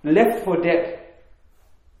 left for dead.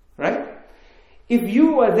 Right? If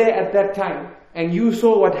you were there at that time and you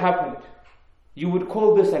saw what happened, you would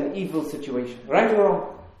call this an evil situation. Right or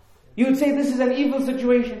wrong? You would say this is an evil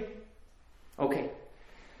situation. Okay.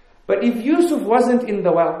 But if Yusuf wasn't in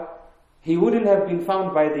the well, he wouldn't have been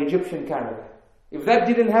found by the Egyptian caravan. If that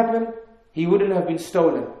didn't happen, he wouldn't have been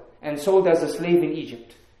stolen and sold as a slave in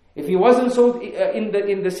Egypt. If he wasn't sold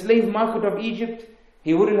in the slave market of Egypt,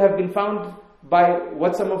 he wouldn't have been found by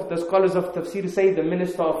what some of the scholars of tafsir say, the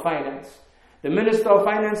Minister of Finance. The Minister of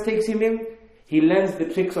Finance takes him in, he learns the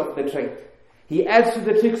tricks of the trade. He adds to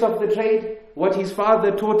the tricks of the trade what his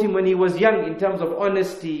father taught him when he was young in terms of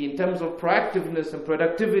honesty, in terms of proactiveness and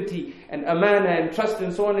productivity and amana and trust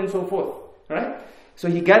and so on and so forth. Right? So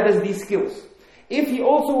he gathers these skills. If he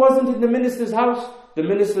also wasn't in the minister's house, the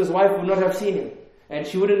minister's wife would not have seen him. And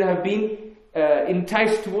she wouldn't have been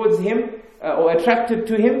enticed towards him or attracted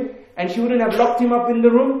to him. And she wouldn't have locked him up in the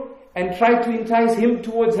room and tried to entice him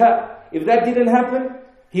towards her. If that didn't happen,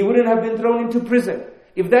 he wouldn't have been thrown into prison.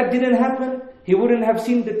 If that didn't happen, he wouldn't have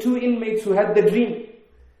seen the two inmates who had the dream.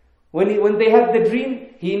 When they had the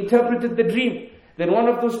dream, he interpreted the dream. Then one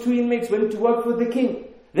of those two inmates went to work for the king.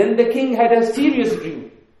 Then the king had a serious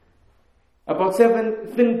dream about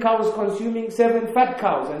 7 thin cows consuming 7 fat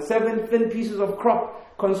cows and 7 thin pieces of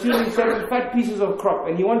crop consuming 7 fat pieces of crop.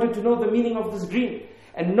 And he wanted to know the meaning of this dream.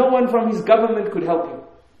 And no one from his government could help him.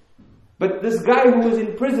 But this guy who was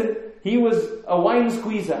in prison, he was a wine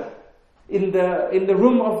squeezer. In the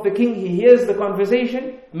room of the king, he hears the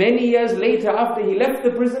conversation. Many years later, after he left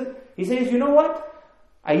the prison, he says, you know what?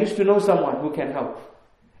 I used to know someone who can help.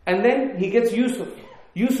 And then he gets Yusuf.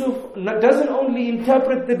 Yusuf doesn't only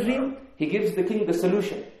interpret the dream, he gives the king the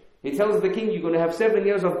solution. He tells the king, you're going to have 7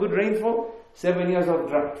 years of good rainfall, 7 years of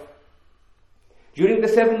drought. During the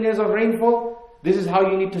 7 years of rainfall, this is how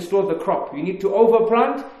you need to store the crop. You need to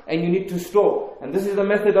overplant and you need to store. And this is the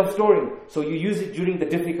method of storing. So you use it during the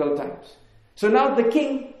difficult times. So now the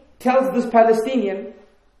king tells this Palestinian,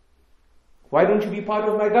 why don't you be part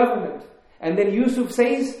of my government? And then Yusuf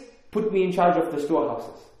says, put me in charge of the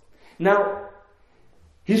storehouses. Now,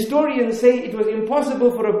 historians say it was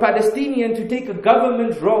impossible for a Palestinian to take a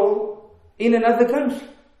government role in another country.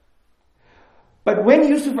 But when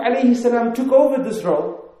Yusuf alayhi salam took over this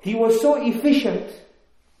role, he was so efficient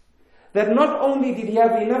that not only did he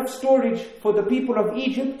have enough storage for the people of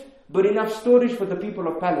Egypt, but enough storage for the people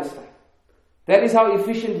of Palestine. That is how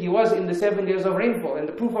efficient he was in the 7 years of rainfall. And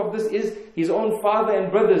the proof of this is his own father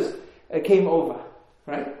and brothers came over.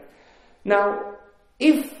 Right? Now,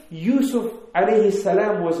 if Yusuf alayhi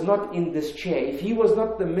salam was not in this chair, if he was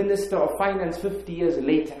not the Minister of Finance 50 years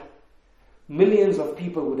later, millions of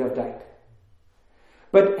people would have died.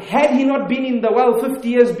 But had he not been in the well 50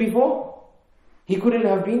 years before, he couldn't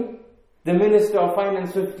have been the Minister of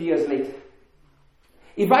Finance 50 years later.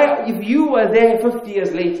 If you were there 50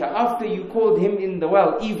 years later, after you called him in the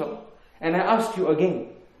well evil, and I asked you again,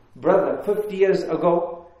 brother, 50 years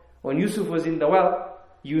ago, when Yusuf was in the well,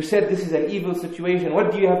 you said this is an evil situation.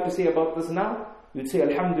 What do you have to say about this now? You'd say,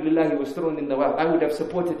 Alhamdulillah, he was thrown in the well. I would have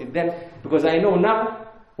supported it then, because I know now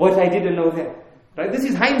what I didn't know then. Right? This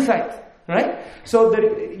is hindsight. Right? So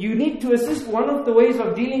that you need to assist. One of the ways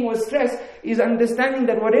of dealing with stress is understanding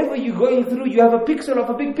that whatever you're going through, you have a pixel of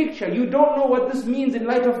a big picture. You don't know what this means in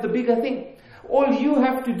light of the bigger thing. All you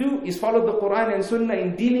have to do is follow the Quran and Sunnah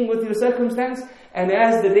in dealing with your circumstance, and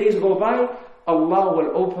as the days go by, Allah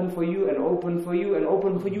will open for you and open for you and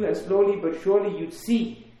open for you, and slowly but surely you'd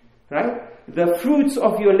see, right, the fruits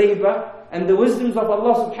of your labor and the wisdoms of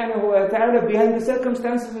Allah subhanahu wa ta'ala behind the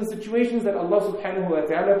circumstances and situations that Allah subhanahu wa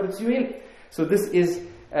ta'ala puts you in. So this is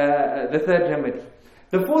the third remedy.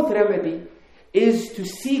 The fourth remedy is to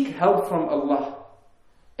seek help from Allah,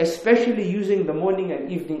 especially using the morning and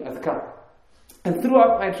evening adhkar. And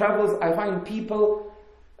throughout my travels, I find people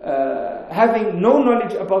having no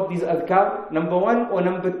knowledge about these adhkar, number one, or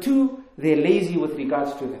number two, they're lazy with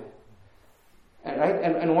regards to them. Right?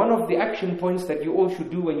 And one of the action points that you all should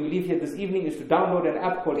do when you leave here this evening is to download an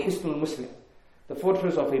app called Hisnul Muslim, the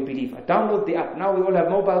fortress of a believer. Download the app. Now we all have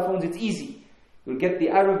mobile phones, it's easy. You'll get the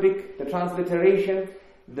Arabic, the transliteration,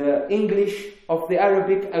 the English of the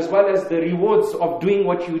Arabic, as well as the rewards of doing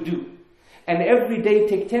what you do. And every day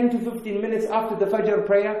take 10 to 15 minutes after the Fajr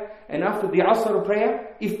prayer and after the Asr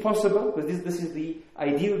prayer, if possible, because this is the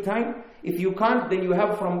ideal time. If you can't, then you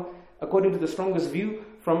have from, according to the strongest view,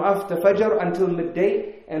 from after Fajr until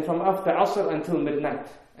midday, and from after Asr until midnight.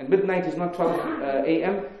 And midnight is not 12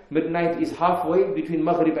 a.m. Midnight is halfway between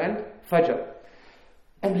Maghrib and Fajr.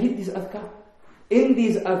 And read these adhkar. In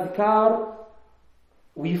these adhkar,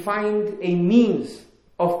 we find a means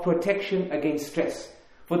of protection against stress.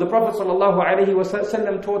 For the Prophet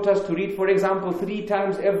ﷺ taught us to read, for example, 3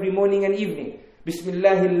 times every morning and evening.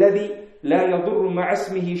 Bismillahi alladhi la yadurru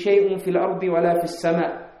ma'asmihi shay'un fil ardi wa la fis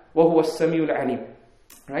sama' wa huwa as-sami'ul alim.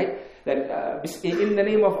 Right? That in the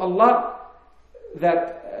name of Allah,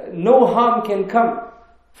 that no harm can come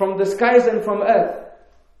from the skies and from earth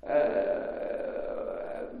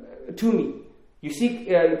to me. You seek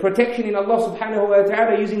protection in Allah subhanahu wa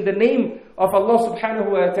ta'ala using the name of Allah subhanahu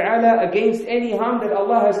wa ta'ala against any harm that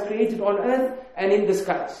Allah has created on earth and in the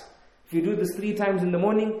skies. If you do this 3 times in the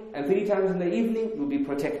morning and 3 times in the evening, you'll be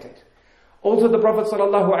protected. Also the Prophet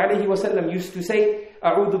sallallahu alaihi wasallam used to say,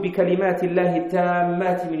 أعوذ بكلمات الله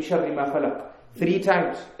التامات من شر ما خلق. 3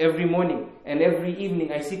 times every morning and every evening,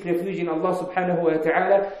 I seek refuge in Allah subhanahu wa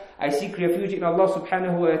ta'ala. I seek refuge in Allah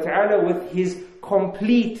subhanahu wa ta'ala with His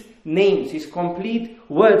complete names, His complete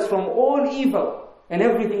words from all evil and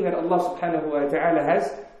everything that Allah subhanahu wa ta'ala has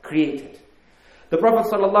created. The Prophet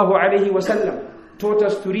sallallahu alayhi wa sallam taught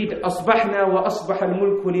us to read أصبحنا وأصبح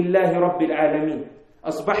الملك لله رب العالمين.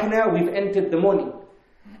 أصبحنا, we've entered the morning,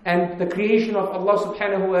 and the creation of Allah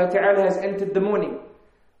subhanahu wa ta'ala has entered the morning.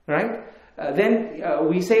 Right? Then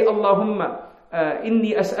we say Allahumma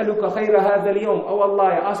inni as'aluka khayra hadha al-yawm. Oh Allah,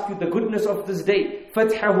 I ask you the goodness of this day.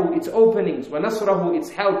 Fathahu, its openings. Wa nasrahu, its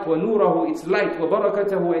help. Wa nurahu, its light. Wa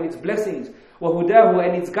barakatahu, and its blessings. Wa hudahu,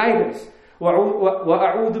 and its guidance. Wa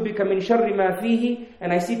a'udhu bika min sharri ma fihi.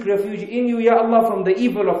 And I seek refuge in you, Ya Allah, from the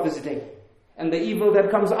evil of this day and the evil that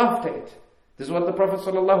comes after it. This is what the Prophet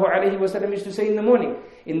ﷺ used to say in the morning.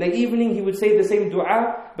 In the evening, he would say the same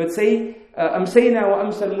dua, but say, أَمْسَيْنَا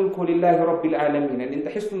وَأَمْسَى الْمُلْكُ لِلَّهِ رَبِّ الْعَالَمِينَ. And in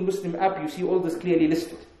the Hisnul Muslim app, you see all this clearly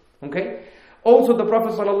listed. Okay? Also the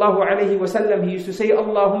Prophet ﷺ, he used to say,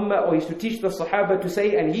 Allahumma, or he used to teach the Sahaba to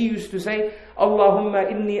say, and he used to say,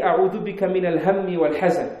 Allahumma inni a'udhu bika min al-hammi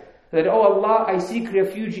wal-hazan. That, oh Allah, I seek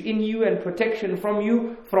refuge in you and protection from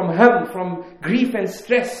you, from ham, from grief and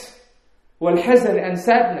stress, wal-hazan, and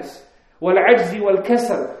sadness, wal-ajzi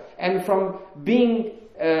wal-kasal, and from being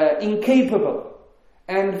incapable,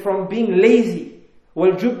 and from being lazy,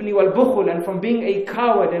 wal-jubni wal-bukhul, and from being a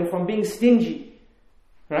coward, and from being stingy.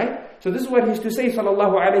 Right? So this is what he used to say,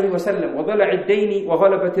 sallallahu alayhi wa sallam, وَضَلَعِ الدَّيْنِ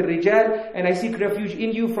وَغَلَبَةِ الرِّجَالِ. And I seek refuge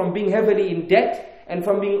in you from being heavily in debt, and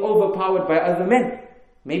from being overpowered by other men.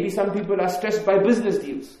 Maybe some people are stressed by business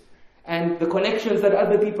deals, and the connections that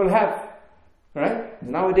other people have. Right?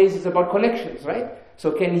 Nowadays it's about connections, right?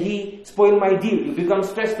 So can he spoil my deal? You become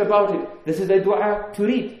stressed about it. This is a dua to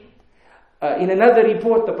read. In another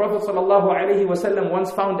report, the Prophet ﷺ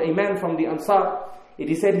once found a man from the Ansar. It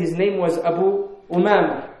is said his name was Abu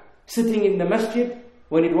Umar, sitting in the masjid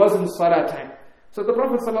when it wasn't salah time. So the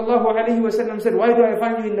Prophet ﷺ said, why do I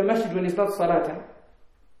find you in the masjid when it's not salah time?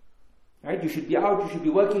 Right? You should be out, you should be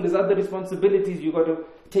working, there's other responsibilities you got to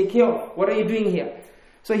take care of. What are you doing here?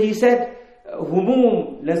 So he said,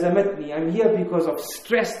 Humum lazamatni, I'm here because of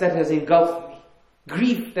stress that has engulfed me,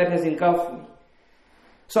 grief that has engulfed me.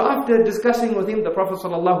 So after discussing with him, the Prophet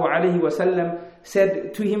ﷺ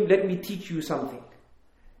said to him, let me teach you something.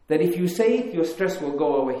 That if you say it, your stress will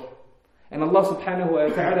go away. And Allah subhanahu wa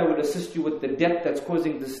ta'ala will assist you with the debt that's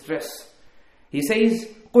causing the stress. He says,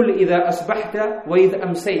 قُلْ إِذَا أَصْبَحْتَ وَإِذْ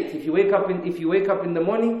أَمْسَيْتَ. If you wake up in the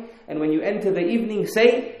morning, and when you enter the evening,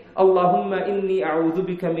 say, اللهم إني أعوذ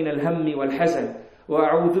بك من الهم والحزن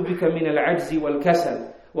وأعوذ بك من العجز والكسل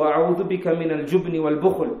وأعوذ بك من الجبن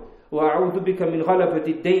والبخل وأعوذ بك من غلبة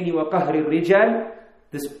الدين وقهر الرجال.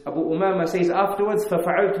 This Abu Umama says afterwards,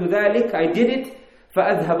 فَفَعَلْتُ ذَلك, I did it.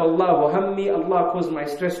 فَأَذْهَبَ اللَّهُ هَمِّي, Allah caused my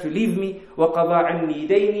stress to leave me. وَقَضَى عَنِّي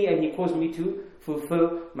دَيْنِي, and He caused me to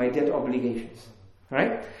fulfill my debt obligations.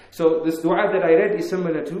 Right? So this dua that I read is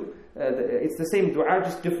similar to it's the same dua,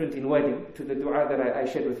 just different in wording to the dua that I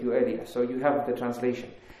shared with you earlier. So you have the translation.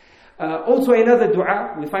 Also another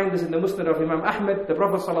dua, we find this in the Musnad of Imam Ahmad. The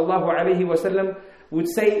Prophet ﷺ would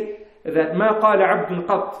say that مَا قَالَ عَبْدٌ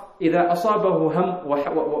قَطْ إِذَا أَصَابَهُ هَمْ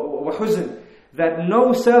وَحُزْنٌ. That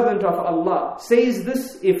no servant of Allah says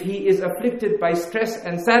this if he is afflicted by stress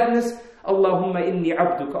and sadness. Allahumma inni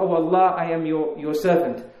abduk, oh Allah, I am your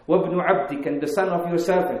servant. وَابْنُ عَبْدِكَ, and the son of your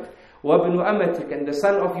servant. وَابْنُ أَمَتِكَ, and the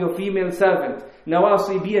son of your female servant.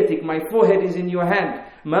 نَوَاصِي بِيَتِكَ, my forehead is in your hand.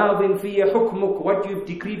 مَاضٍ فِيَ حُكْمُكَ, what you've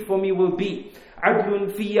decreed for me will be.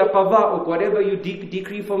 عَدْلٌ فِيَ قَضَاؤُكَ, whatever you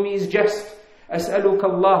decree for me is just. أسألك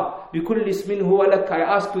الله بكل اسم هو لك. I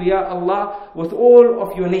ask you, Ya Allah, with all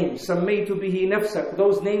of your names. سميت به نفسك,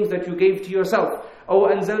 those names that you gave to yourself. أو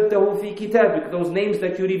أنزلته في كتابك, those names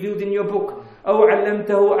that you revealed in your book. أو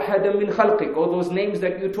علمته أحدا من خلقك, or those names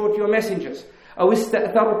that you taught your messengers. أو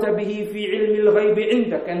استأثرت به في علم الغيب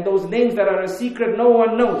عندك, and those names that are a secret no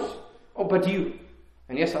one knows, but you.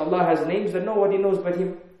 And yes, Allah has names that nobody knows but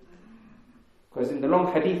Him. Because in the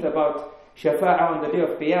long hadith about shafa'ah on the day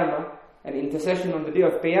of Qiyamah, and intercession on the day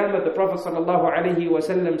of Qiyamah, the Prophet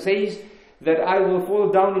ﷺ says that I will fall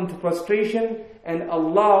down into prostration and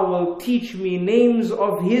Allah will teach me names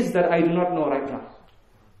of His that I do not know right now.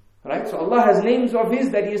 Right? So Allah has names of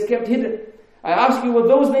His that He has kept hidden. I ask you with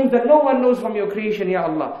those names that no one knows from your creation, Ya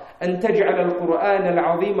Allah. أن تجعل القرآن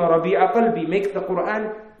العظيم ربيع قلبي, make the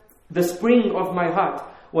Quran the spring of my heart.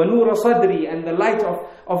 وَنُورَ صَدْري, and the light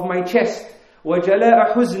of my chest.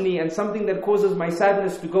 وَجَلَاءَ حُزْنِي, and something that causes my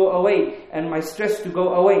sadness to go away and my stress to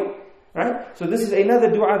go away. Right? So this is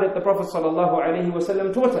another dua that the Prophet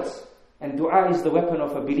ﷺ taught us. And dua is the weapon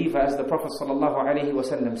of a believer, as the Prophet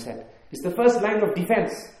ﷺ said. It's the first line of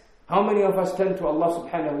defense. How many of us turn to Allah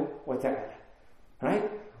subhanahu wa ta'ala?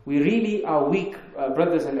 Right? We really are weak,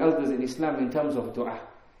 brothers and elders in Islam, in terms of dua.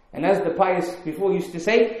 And as the pious before used to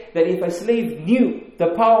say, that if a slave knew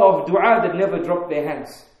the power of dua, they'd never drop their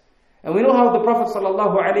hands. And we know how the Prophet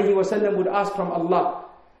ﷺ would ask from Allah.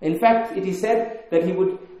 In fact, it is said that he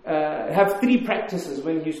would have three practices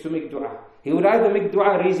when he used to make dua. He would either make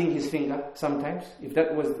dua raising his finger sometimes, if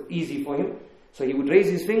that was easy for him. So he would raise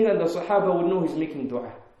his finger and the Sahaba would know he's making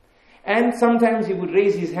dua. And sometimes he would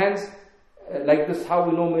raise his hands like this, how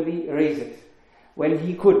we normally raise it, when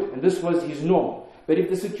he could. And this was his norm. But if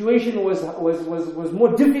the situation was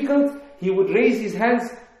more difficult, he would raise his hands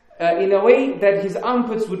in a way that his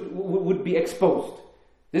armpits would be exposed.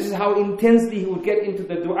 This is how intensely he would get into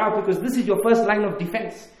the dua, because this is your first line of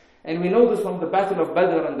defense. And we know this from the battle of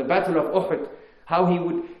Badr and the battle of Uhud, how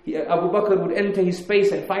Abu Bakr would enter his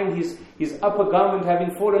space and find his upper garment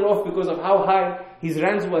having fallen off because of how high his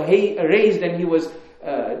hands were raised, and he was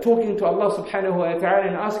talking to Allah subhanahu wa ta'ala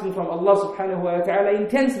and asking from Allah subhanahu wa ta'ala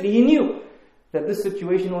intensely. He knew that this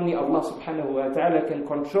situation only Allah subhanahu wa ta'ala can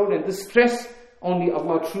control, and this stress only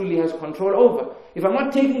Allah truly has control over. If I'm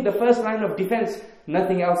not taking the first line of defense,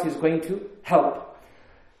 nothing else is going to help.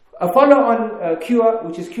 A follow-on cure,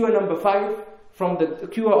 which is cure number 5, from the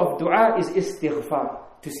cure of dua, is istighfar,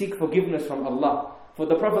 to seek forgiveness from Allah. For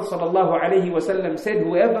the Prophet ﷺ said,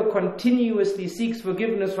 whoever continuously seeks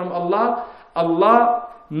forgiveness from Allah, Allah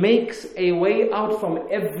makes a way out from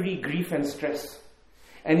every grief and stress.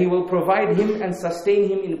 And He will provide him and sustain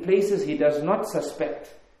him in places he does not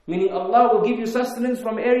suspect. Meaning Allah will give you sustenance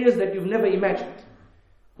from areas that you've never imagined.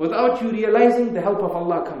 Without you realizing, the help of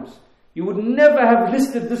Allah comes. You would never have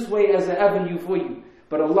listed this way as an avenue for you,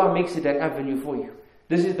 but Allah makes it an avenue for you.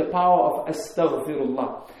 This is the power of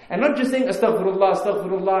astaghfirullah. And not just saying astaghfirullah,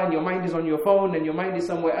 astaghfirullah, and your mind is on your phone and your mind is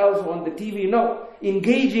somewhere else or on the TV. No,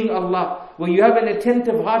 engaging Allah, where you have an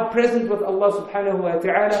attentive heart present with Allah subhanahu wa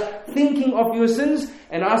ta'ala, thinking of your sins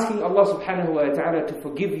and asking Allah subhanahu wa ta'ala to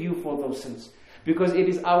forgive you for those sins. Because it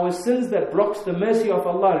is our sins that blocks the mercy of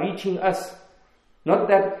Allah reaching us. Not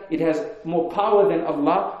that it has more power than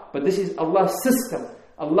Allah, but this is Allah's system.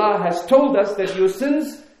 Allah has told us that your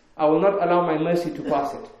sins, I will not allow my mercy to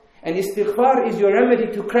pass it. And istighfar is your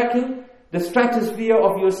remedy to cracking the stratosphere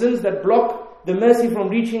of your sins that block the mercy from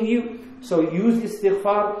reaching you. So use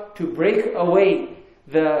istighfar to break away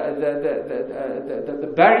the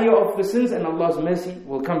barrier of the sins, and Allah's mercy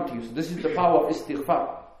will come to you. So this is the power of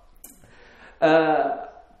istighfar.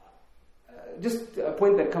 Just a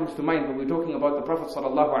point that comes to mind when we're talking about the Prophet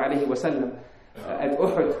ﷺ at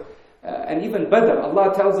Uhud and even Badr.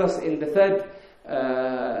 Allah tells us in the third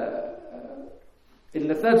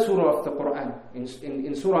surah of the Quran,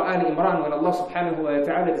 in Surah Al Imran, when Allah subhanahu wa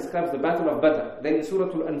ta'ala describes the battle of Badr. Then in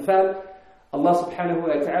Surah Al-Anfal, Allah subhanahu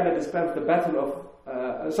wa ta'ala describes the battle of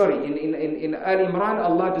in Al Imran,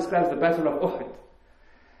 Allah describes the battle of Uhud.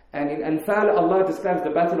 And in Anfal, Allah describes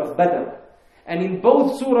the battle of Badr. And in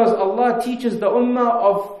both surahs, Allah teaches the ummah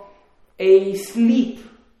of a sleep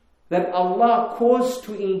that Allah caused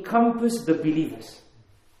to encompass the believers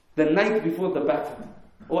the night before the battle,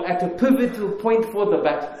 or at a pivotal point for the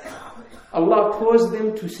battle. Allah caused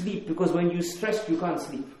them to sleep, because when you're stressed, you can't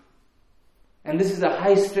sleep. And this is a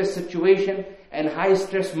high stress situation and high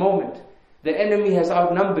stress moment. The enemy has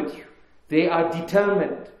outnumbered you. They are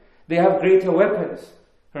determined. They have greater weapons.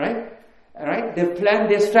 Right? Alright? They've planned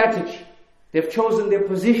their strategy. They've chosen their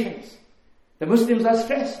positions. The Muslims are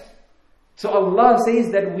stressed. So Allah says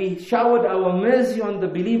that we showered our mercy on the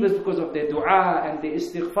believers because of their dua and their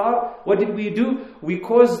istighfar. What did we do? We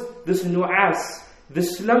caused this nu'as, the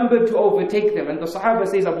slumber to overtake them. And the Sahaba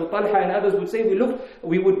says, Abu Talha and others would say,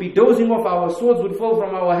 we would be dozing off, our swords would fall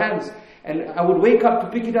from our hands. And I would wake up to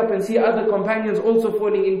pick it up and see other companions also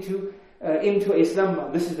falling into a slumber.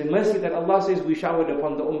 This is the mercy that Allah says we showered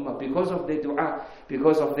upon the ummah because of their dua,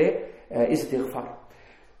 because of their istighfar.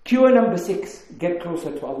 Cure number 6, get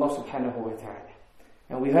closer to Allah subhanahu wa ta'ala.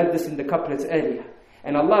 And we heard this in the couplets earlier.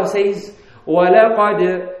 And Allah says,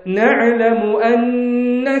 وَلَقَدْ نَعْلَمُ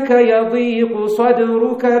أَنَّكَ يَضِيقُ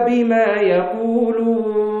صَدْرُكَ بِمَا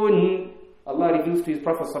يَقُولُونَ. Allah reveals to His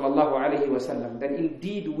Prophet sallallahu alayhi wa sallam that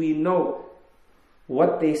indeed we know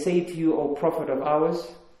what they say to you, O Prophet of ours,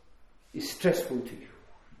 is stressful to you.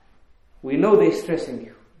 We know they're stressing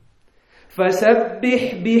you.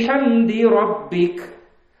 فَسَبِّحْ بِحَمْدِ رَبِّكَ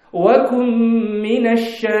وَكُن مِّنَ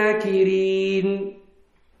الشَّاكِرِينَ.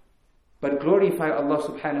 But glorify Allah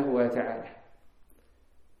subhanahu wa ta'ala.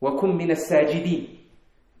 وَكُن مِّنَ السَّاجِدِينَ.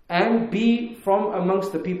 And be from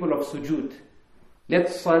amongst the people of sujood. Let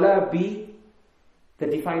salah be the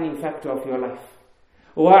defining factor of your life.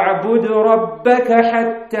 وَاعْبُدْ رَبَّكَ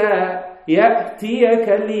حَتَّى يَأْتِيَكَ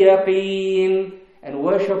الْيَقِينَ. And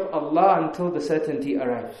worship Allah until the certainty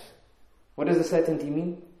arrives. What does the certainty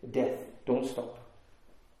mean? Death. Don't stop.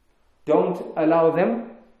 Don't allow them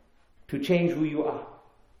to change who you are.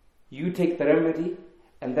 You take the remedy,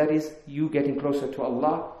 and that is you getting closer to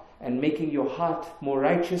Allah and making your heart more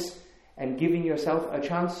righteous and giving yourself a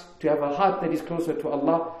chance to have a heart that is closer to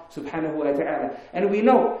Allah subhanahu wa ta'ala. And we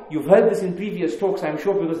know, you've heard this in previous talks, I'm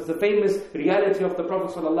sure, because it's the famous reality of the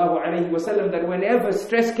Prophet sallallahu alaihi wasallam that whenever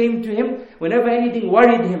stress came to him, whenever anything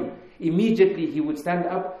worried him, immediately he would stand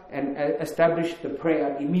up and establish the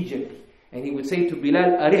prayer immediately. And he would say to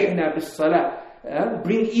Bilal, "Arihna bis salah."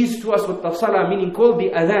 Bring ease to us with the salah, meaning call the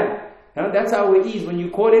adhan. That's our ease. When you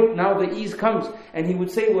call it, now the ease comes. And he would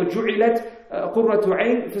say, وَجُعِلَتْ قُرَّةُ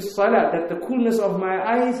عَيْنٍ فِي الصَّلَاةِ. That the coolness of my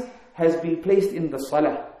eyes has been placed in the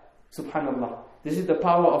salah. Subhanallah. This is the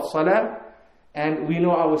power of salah. And we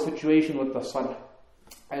know our situation with the salah.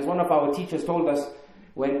 As one of our teachers told us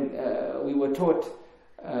when we were taught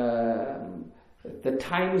the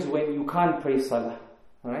times when you can't pray salah.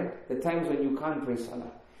 Right? The times when you can't pray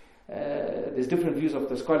salah. There's different views of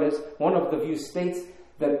the scholars. One of the views states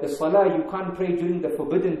that the salah you can't pray during the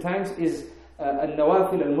forbidden times is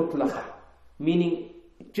al-nawafil al-mutlaqa, meaning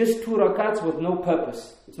just 2 rakats with no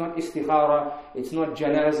purpose. It's not istikhara, it's not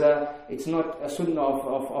janaza, it's not a sunnah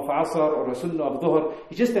of asr or a sunnah of dhuhr.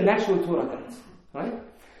 It's just a natural 2 rakats. Right?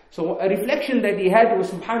 So a reflection that he had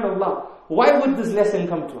was, subhanallah, why would this lesson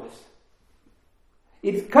come to us?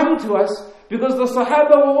 It's come to us because the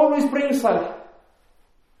Sahaba were always praying salah.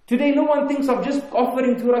 Today no one thinks of just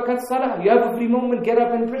offering 2 rakat salah. You have a free moment, get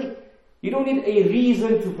up and pray. You don't need a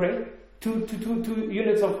reason to pray. 2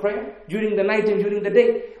 units of prayer during the night and during the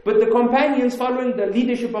day. But the companions following the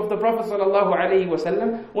leadership of the Prophet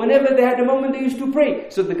ﷺ, whenever they had a moment they used to pray.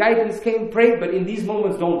 So the guidance came, pray, but in these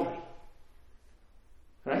moments don't pray.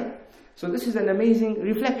 Right? So this is an amazing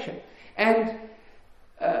reflection. And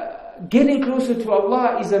getting closer to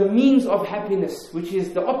Allah is a means of happiness, which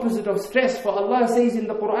is the opposite of stress. For Allah says in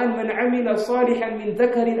the Quran, مَنْ عَمِلَ صَالِحًا مِنْ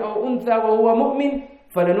ذَكَرٍ أَوْ أُنْثَى وَهُوَ مُؤْمِنٌ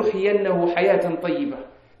فَلَنُحْيَنَّهُ حَيَاةً طَيِّبَةً.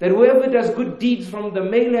 That whoever does good deeds from the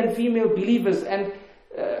male and female believers, and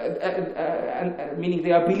meaning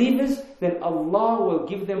they are believers, then Allah will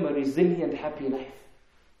give them a resilient, happy life.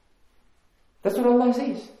 That's what Allah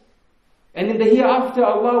says. And in the hereafter,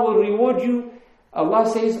 Allah will reward you. Allah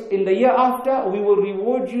says, in the year after, we will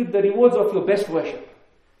reward you the rewards of your best worship.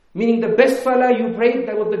 Meaning the best salah you prayed,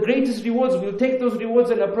 that with the greatest rewards, we'll take those rewards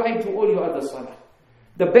and apply to all your other salah.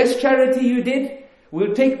 The best charity you did,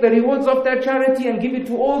 we'll take the rewards of that charity and give it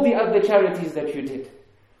to all the other charities that you did.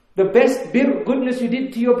 The best goodness you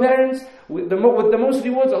did to your parents, with the most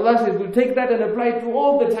rewards, Allah says, we'll take that and apply to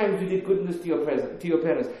all the times you did goodness to your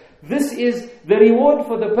parents. This is the reward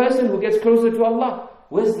for the person who gets closer to Allah.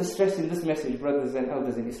 Where's the stress in this message, brothers and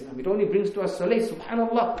elders in Islam? It only brings to us solace,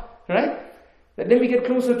 subhanallah, right? That then we get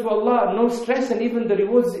closer to Allah, no stress, and even the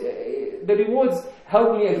rewards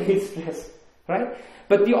help me against stress, right?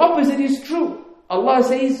 But the opposite is true. Allah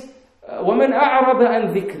says, وَمَنْ أَعْرَضَ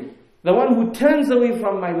عَنْ ذِكْرِ. The one who turns away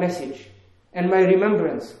from my message and my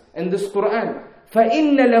remembrance and this Quran,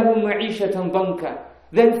 فَإِنَّ لَهُ مَعِيشَةً ضَنْكَ.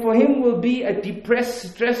 Then for him will be a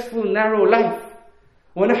depressed, stressful, narrow life.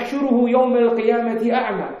 وَنَحْشُرُهُ يَوْمَ الْقِيَامَةِ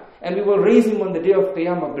أَعْمَى. And we will raise him on the day of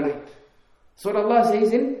Qiyamah blind. So what Allah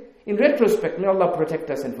says in retrospect, may Allah protect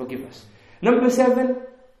us and forgive us. Number 7,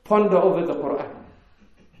 ponder over the Quran.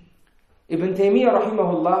 Ibn Taymiyyah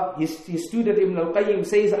rahimahullah, his student Ibn al-Qayyim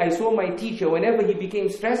says, I saw my teacher, whenever he became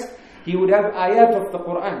stressed, he would have ayat of the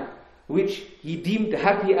Quran, which he deemed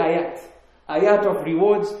happy ayat of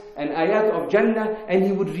rewards and ayat of Jannah, and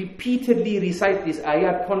he would repeatedly recite these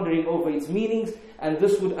ayat, pondering over its meanings, and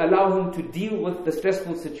this would allow him to deal with the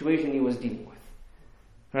stressful situation he was dealing with.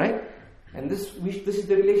 Right? And this is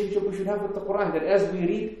the relationship we should have with the Quran, that as we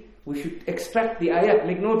read, we should extract the ayat,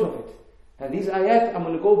 make note of it. And these ayat, I'm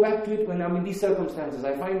going to go back to it when I'm in these circumstances.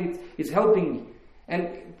 I find it's helping me. And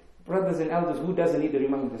brothers and elders, who doesn't need the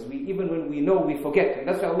reminders? Even when we know, we forget. And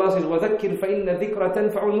that's why Allah says, وَذَكِّرْ فَإِنَّ الذِّكْرَ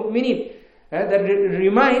تَنْفَعُ الْمُؤْمِنِينَ. That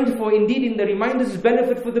remind, for indeed in the reminders is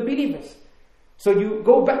benefit for the believers. So you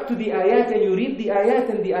go back to the ayat and you read the ayat,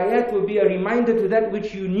 and the ayat will be a reminder to that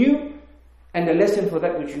which you knew and a lesson for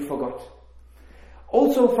that which you forgot.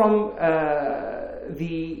 Also from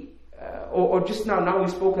just now we've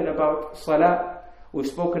spoken about salah, we've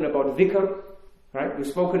spoken about dhikr, right? We've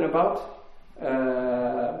spoken about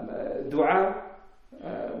dua,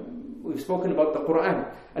 we've spoken about the Quran.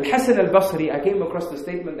 Al-Hasan al-Basri, I came across the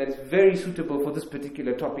statement that's very suitable for this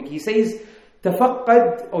particular topic. He says,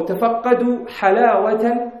 تفقدوا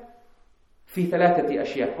حلاوة في ثلاثة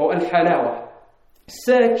أشياء, or al-halawa.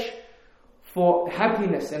 Search for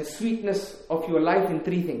happiness and sweetness of your life in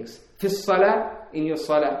three things. في الصلاة, in your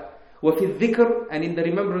salah. وفي الذكر, and in the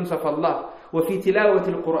remembrance of Allah. وفي تلاوة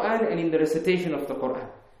القرآن, and in the recitation of the Quran.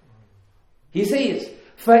 He says,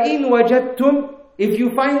 فَإِن وَجَدْتُمْ, if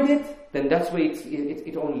you find it, then that's where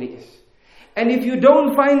it only is. And if you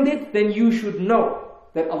don't find it, then you should know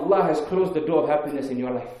that Allah has closed the door of happiness in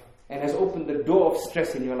your life and has opened the door of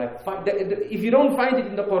stress in your life. If you don't find it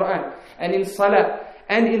in the Quran and in Salah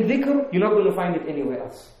and in Dhikr, you're not going to find it anywhere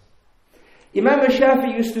else. Imam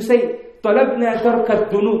al-Shafi used to say, طَلَبْنَا تَرْكَ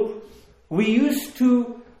الذُّنُوبِ. We used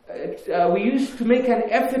to make an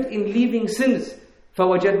effort in leaving sins.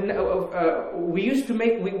 We used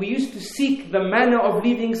to seek the manner of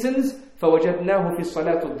leaving sins. فَوَجَدْنَاهُ فِي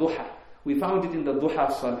الصَّلَاةِ الضُّحَى. We found it in the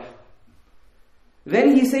duha salah.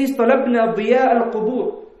 Then he says, طَلَبْنَا ضِيَاءَ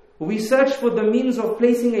الْقُبُورِ. We searched for the means of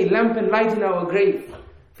placing a lamp and light in our grave.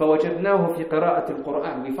 فَوَجَدْنَاهُ فِي قِرَاءَةِ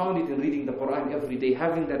الْقُرْآنِ. We found it in reading the Quran every day,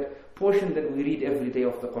 having that portion that we read every day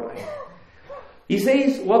of the Quran. He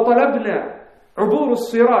says, وَطَلَبْنَا عُبُورُ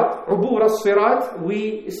الصِّرَاط.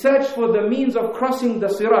 We searched for the means of crossing the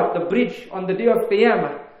sirat, the bridge on the day of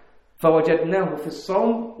Qiyamah. فَوَجَدْنَاهُ فِي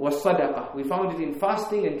الصَّوْمِ وَالصَّدَقَةِ. We found it in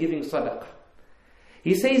fasting and giving sadaqah.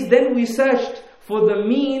 He says, then we searched for the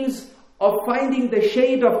means of finding the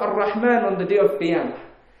shade of Ar-Rahman on the day of Qiyamah.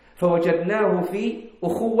 فَوَجَدْنَاهُ فِي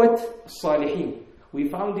أُخُوَّةِ الصَّالِحِينَ. We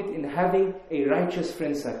found it in having a righteous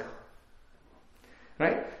friend circle.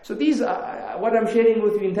 Right? So these are, what I'm sharing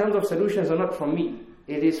with you in terms of solutions are not from me.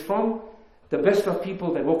 It is from the best of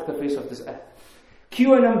people that walk the face of this earth.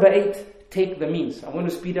 Cure number 8, take the means. I'm going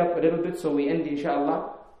to speed up a little bit so we end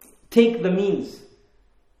inshallah. Take the means.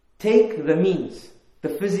 Take the means. The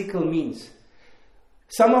physical means.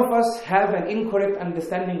 Some of us have an incorrect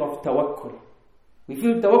understanding of tawakkul. We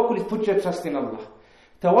feel tawakkul is put your trust in Allah.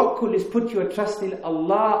 Tawakkul is put your trust in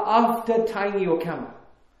Allah after tying your camel,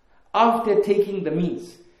 after taking the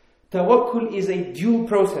means. Tawakkul is a dual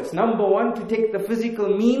process. Number 1, to take the physical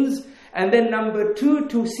means, and then number 2,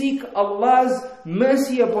 to seek Allah's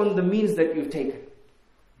mercy upon the means that you've taken.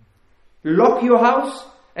 Lock your house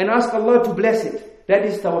and ask Allah to bless it. That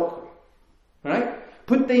is tawakkul. Right?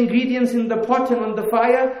 Put the ingredients in the pot and on the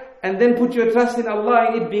fire, and then put your trust in Allah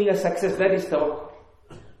in it being a success. That is tawakkul.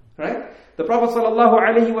 Right? The Prophet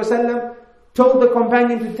ﷺ told the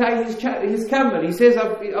companion to tie his camel. He says,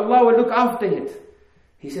 Allah will look after it.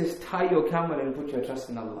 He says, tie your camel and put your trust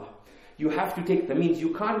in Allah. You have to take the means.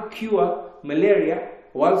 You can't cure malaria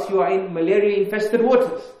whilst you are in malaria-infested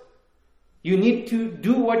waters. You need to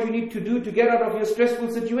do what you need to do to get out of your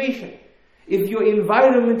stressful situation. If your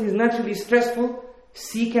environment is naturally stressful,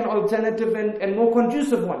 seek an alternative and more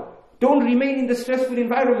conducive one. Don't remain in the stressful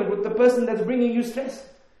environment with the person that's bringing you stress.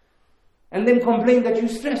 And then complain that you're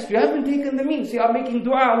stressed. You haven't taken the means. You are making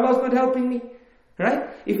dua, Allah's not helping me. Right?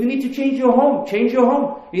 If you need to change your home, change your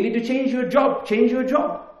home. You need to change your job, change your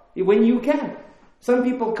job. When you can. Some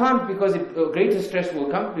people can't because greater stress will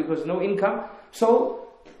come because no income. So,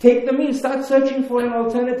 take the means. Start searching for an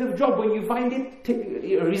alternative job. When you find it,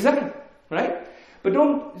 resign. Right? But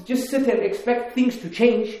don't just sit and expect things to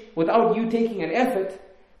change without you taking an effort.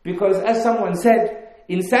 Because as someone said,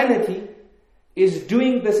 insanity is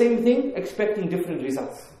doing the same thing, expecting different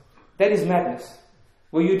results. That is madness.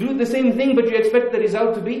 Where you do the same thing, but you expect the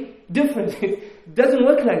result to be different. It doesn't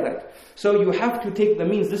work like that. So you have to take the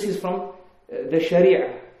means. This is from the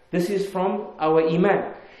Sharia. This is from our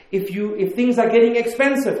Iman. If things are getting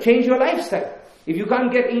expensive, change your lifestyle. If you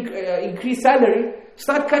can't get increased salary,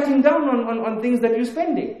 start cutting down on things that you're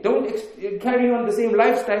spending. Don't carry on the same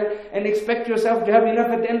lifestyle and expect yourself to have enough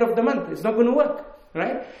at the end of the month. It's not going to work,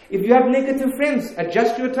 right? If you have negative friends,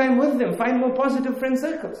 adjust your time with them. Find more positive friend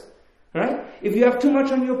circles, right? If you have too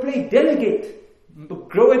much on your plate, delegate.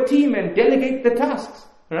 Grow a team and delegate the tasks,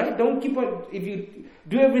 right? Don't keep on. If you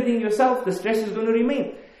do everything yourself, the stress is going to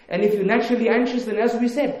remain. And if you're naturally anxious, then as we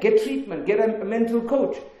said, get treatment, get a mental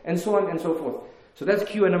coach, and so on and so forth. So that's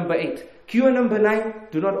cure number 8. Cure number 9,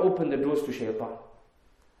 do not open the doors to shaitan.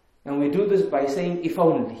 And we do this by saying, if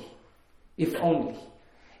only. If only.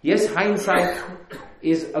 Yes, hindsight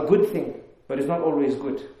is a good thing, but it's not always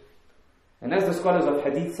good. And as the scholars of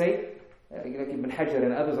hadith say, like Ibn Hajar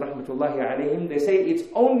and others, rahmatullahi alayhim, they say it's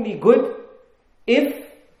only good if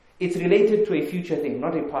it's related to a future thing,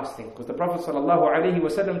 not a past thing. Because the Prophet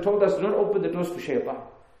ﷺ told us, do not open the doors to shaitan.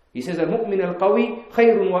 He says, Al-mu'min al-qawi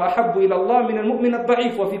khayrun wa ahabbu ila Allah min al-mu'min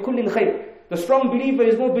al-da'if wa fi kullin khayr. The strong believer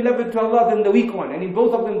is more beloved to Allah than the weak one. And in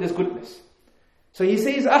both of them there's goodness. So he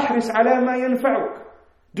says, Ahris ala ma yanfa'uk.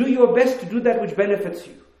 Do your best to do that which benefits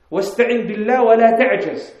you. Wasta'in billah wa la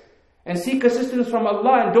ta'jaz. And seek assistance from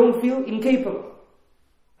Allah and don't feel incapable.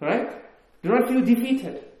 Right? Do not feel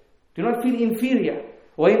defeated. Do not feel inferior.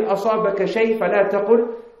 وَإِنْ أَصَابَكَ شَيْءٍ فَلَا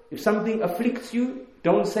تَقُلْ. If something afflicts you,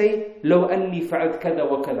 don't say, لَوْ أَنِّي فَعَلْتْ كَذَا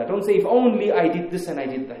وَكَذَا. Don't say, if only I did this and I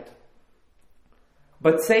did that.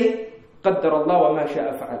 But say, قَدَّرَ اللَّهُ وَمَا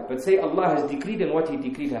شَاءَ فَعَلْ. But say, Allah has decreed and what He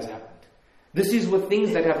decreed has happened. This is with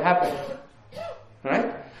things that have happened.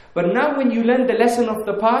 Right? But now when you learn the lesson of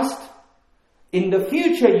the past, in the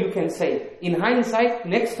future you can say, in hindsight,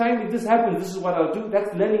 next time if this happens, this is what I'll do.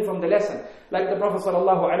 That's learning from the lesson. Like the Prophet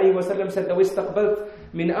ﷺ said, وَاسْتَقْبَلْتْ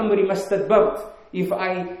مِنْ أَمْرِ مَسْتَدْبَرْتْ. In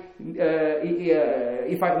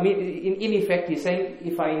effect, he's saying,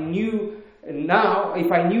 if I knew then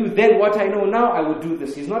what I know now, I would do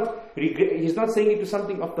this. He's not saying it to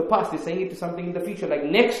something of the past, he's saying it to something in the future. Like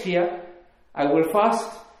next year, I will fast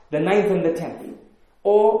the 9th and the 10th.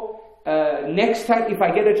 Or next time, if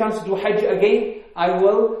I get a chance to do Hajj again, I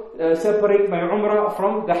will separate my Umrah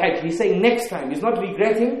from the Hajj. He's saying next time. He's not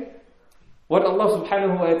regretting what Allah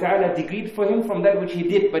subhanahu wa ta'ala decreed for him from that which he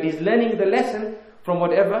did, but he's learning the lesson from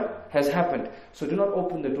whatever has happened. So do not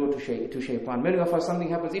open the door to shaitan. Many of us, something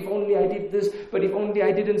happens, if only I did this, but if only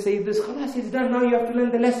I didn't say this, khalas, it's done, now you have to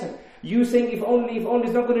learn the lesson. You saying if only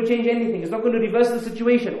is not going to change anything, it's not going to reverse the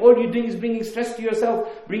situation. All you're doing is bringing stress to yourself,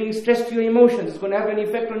 bringing stress to your emotions. It's going to have an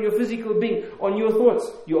effect on your physical being, on your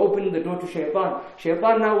thoughts. You're opening the door to shaitan.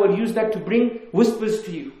 Shaitan now will use that to bring whispers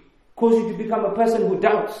to you, cause you to become a person who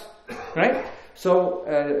doubts. Right? So,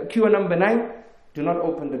 cure number 9, do not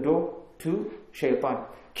open the door to shaitan.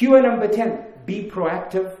 Cure number 10, be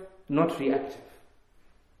proactive, not reactive.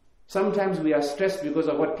 Sometimes we are stressed because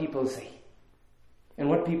of what people say and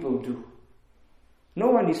what people do. No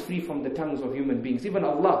one is free from the tongues of human beings. Even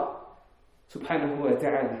Allah subhanahu wa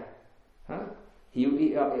ta'ala.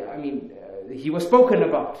 He was spoken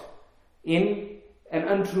about in an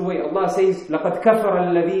untrue way. Allah says, لَقَدْ كَفَرَ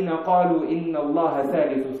الَّذِينَ قَالُوا إِنَّ اللَّهَ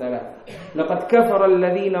ثَالِثُ ثَلَاثَةٍ لَقَدْ كَفَرَ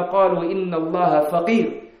الَّذِينَ قَالُوا إِنَّ اللَّهَ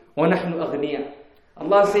فَقِيرٌ وَنَحْنُ أَغْنِيَاءٌ.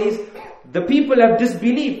 Allah says, the people have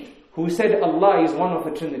disbelieved who said Allah is one of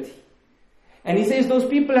a Trinity. And He says, those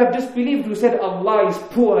people have disbelieved who said Allah is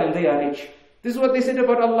poor and they are rich. This is what they said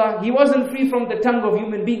about Allah. He wasn't free from the tongue of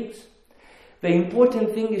human beings. The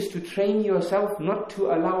important thing is to train yourself not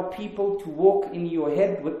to allow people to walk in your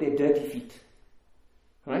head with their dirty feet.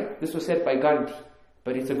 Right? This was said by Gandhi,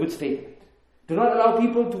 but it's a good statement. Do not allow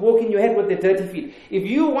people to walk in your head with their dirty feet. If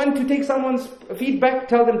you want to take someone's feedback,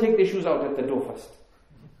 tell them take their shoes out at the door first.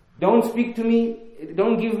 Don't speak to me,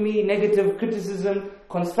 don't give me negative criticism,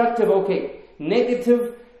 constructive, okay.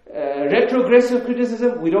 Negative, retrogressive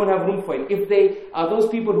criticism, we don't have room for it. If they are those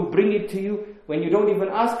people who bring it to you, when you don't even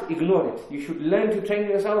ask, ignore it. You should learn to train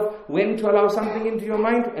yourself when to allow something into your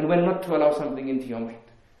mind and when not to allow something into your mind.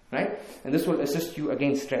 Right? And this will assist you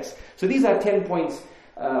against stress. So these are 10 points,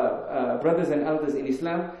 brothers and elders in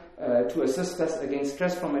Islam, to assist us against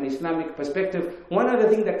stress from an Islamic perspective. One other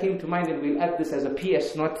thing that came to mind, and we'll add this as a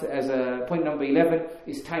PS, not as a point number 11,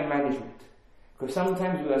 is time management. Because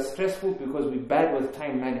sometimes we are stressful because we're bad with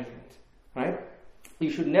time management. Right? You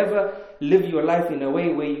should never live your life in a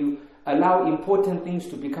way where you allow important things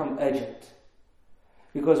to become urgent.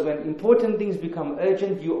 Because when important things become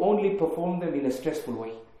urgent, you only perform them in a stressful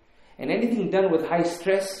way. And anything done with high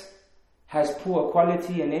stress has poor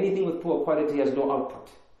quality, and anything with poor quality has no output.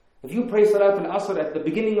 If you pray Salatul Asr at the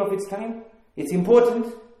beginning of its time, it's important,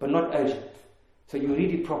 but not urgent. So you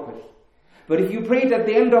read it properly. But if you pray it at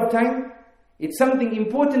the end of time, It's something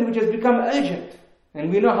important which has become urgent. And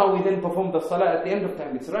we know how we then perform the salah at the end of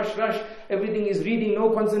time. It's rush, everything is reading,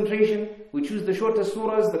 no concentration. We choose the shortest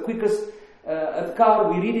surahs, the quickest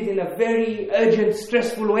adhkar. We read it in a very urgent,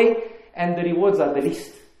 stressful way, and the rewards are the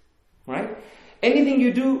least. Right? Anything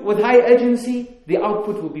you do with high urgency, the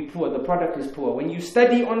output will be poor, the product is poor. When you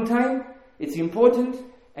study on time, it's important,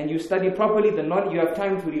 and you study properly, you have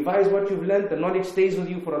time to revise what you've learned, the knowledge stays with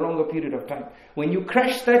you for a longer period of time. When you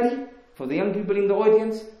crash study, for the young people in the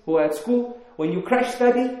audience who are at school, when you crash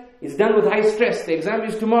study, it's done with high stress. The exam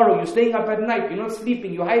is tomorrow, you're staying up at night, you're not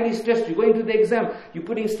sleeping, you're highly stressed, you're going to the exam, you're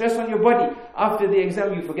putting stress on your body. After the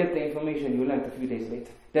exam, you forget the information you learned a few days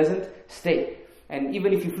later. It doesn't stay. And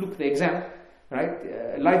even if you fluke the exam,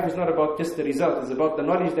 right, life is not about just the result, it's about the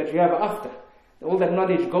knowledge that you have after. All that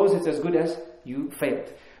knowledge goes, it's as good as you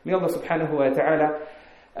failed. May Allah subhanahu wa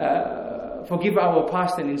ta'ala forgive our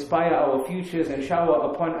past and inspire our futures and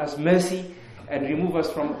shower upon us mercy and remove us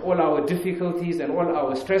from all our difficulties and all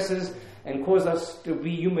our stresses and cause us to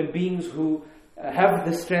be human beings who have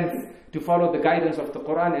the strength to follow the guidance of the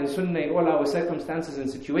Quran and Sunnah in all our circumstances and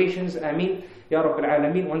situations. Ameen. Ya Rabbil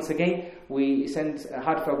Alameen. Once again, we send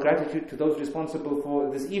heartfelt gratitude to those responsible for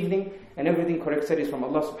this evening, and everything correct said is from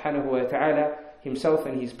Allah subhanahu wa ta'ala Himself,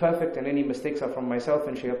 and He's perfect, and any mistakes are from myself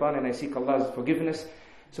and shaitan, and I seek Allah's forgiveness.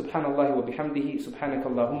 Subhanallah wa bihamdihi,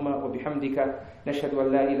 subhanakallahumma wa bihamdika, nashhadu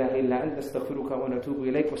an la ilaha illa anta astaghfiruka wa natubu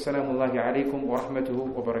ilayk, wa salamullahi alaykum wa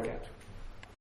rahmatuhu wa barakatuh.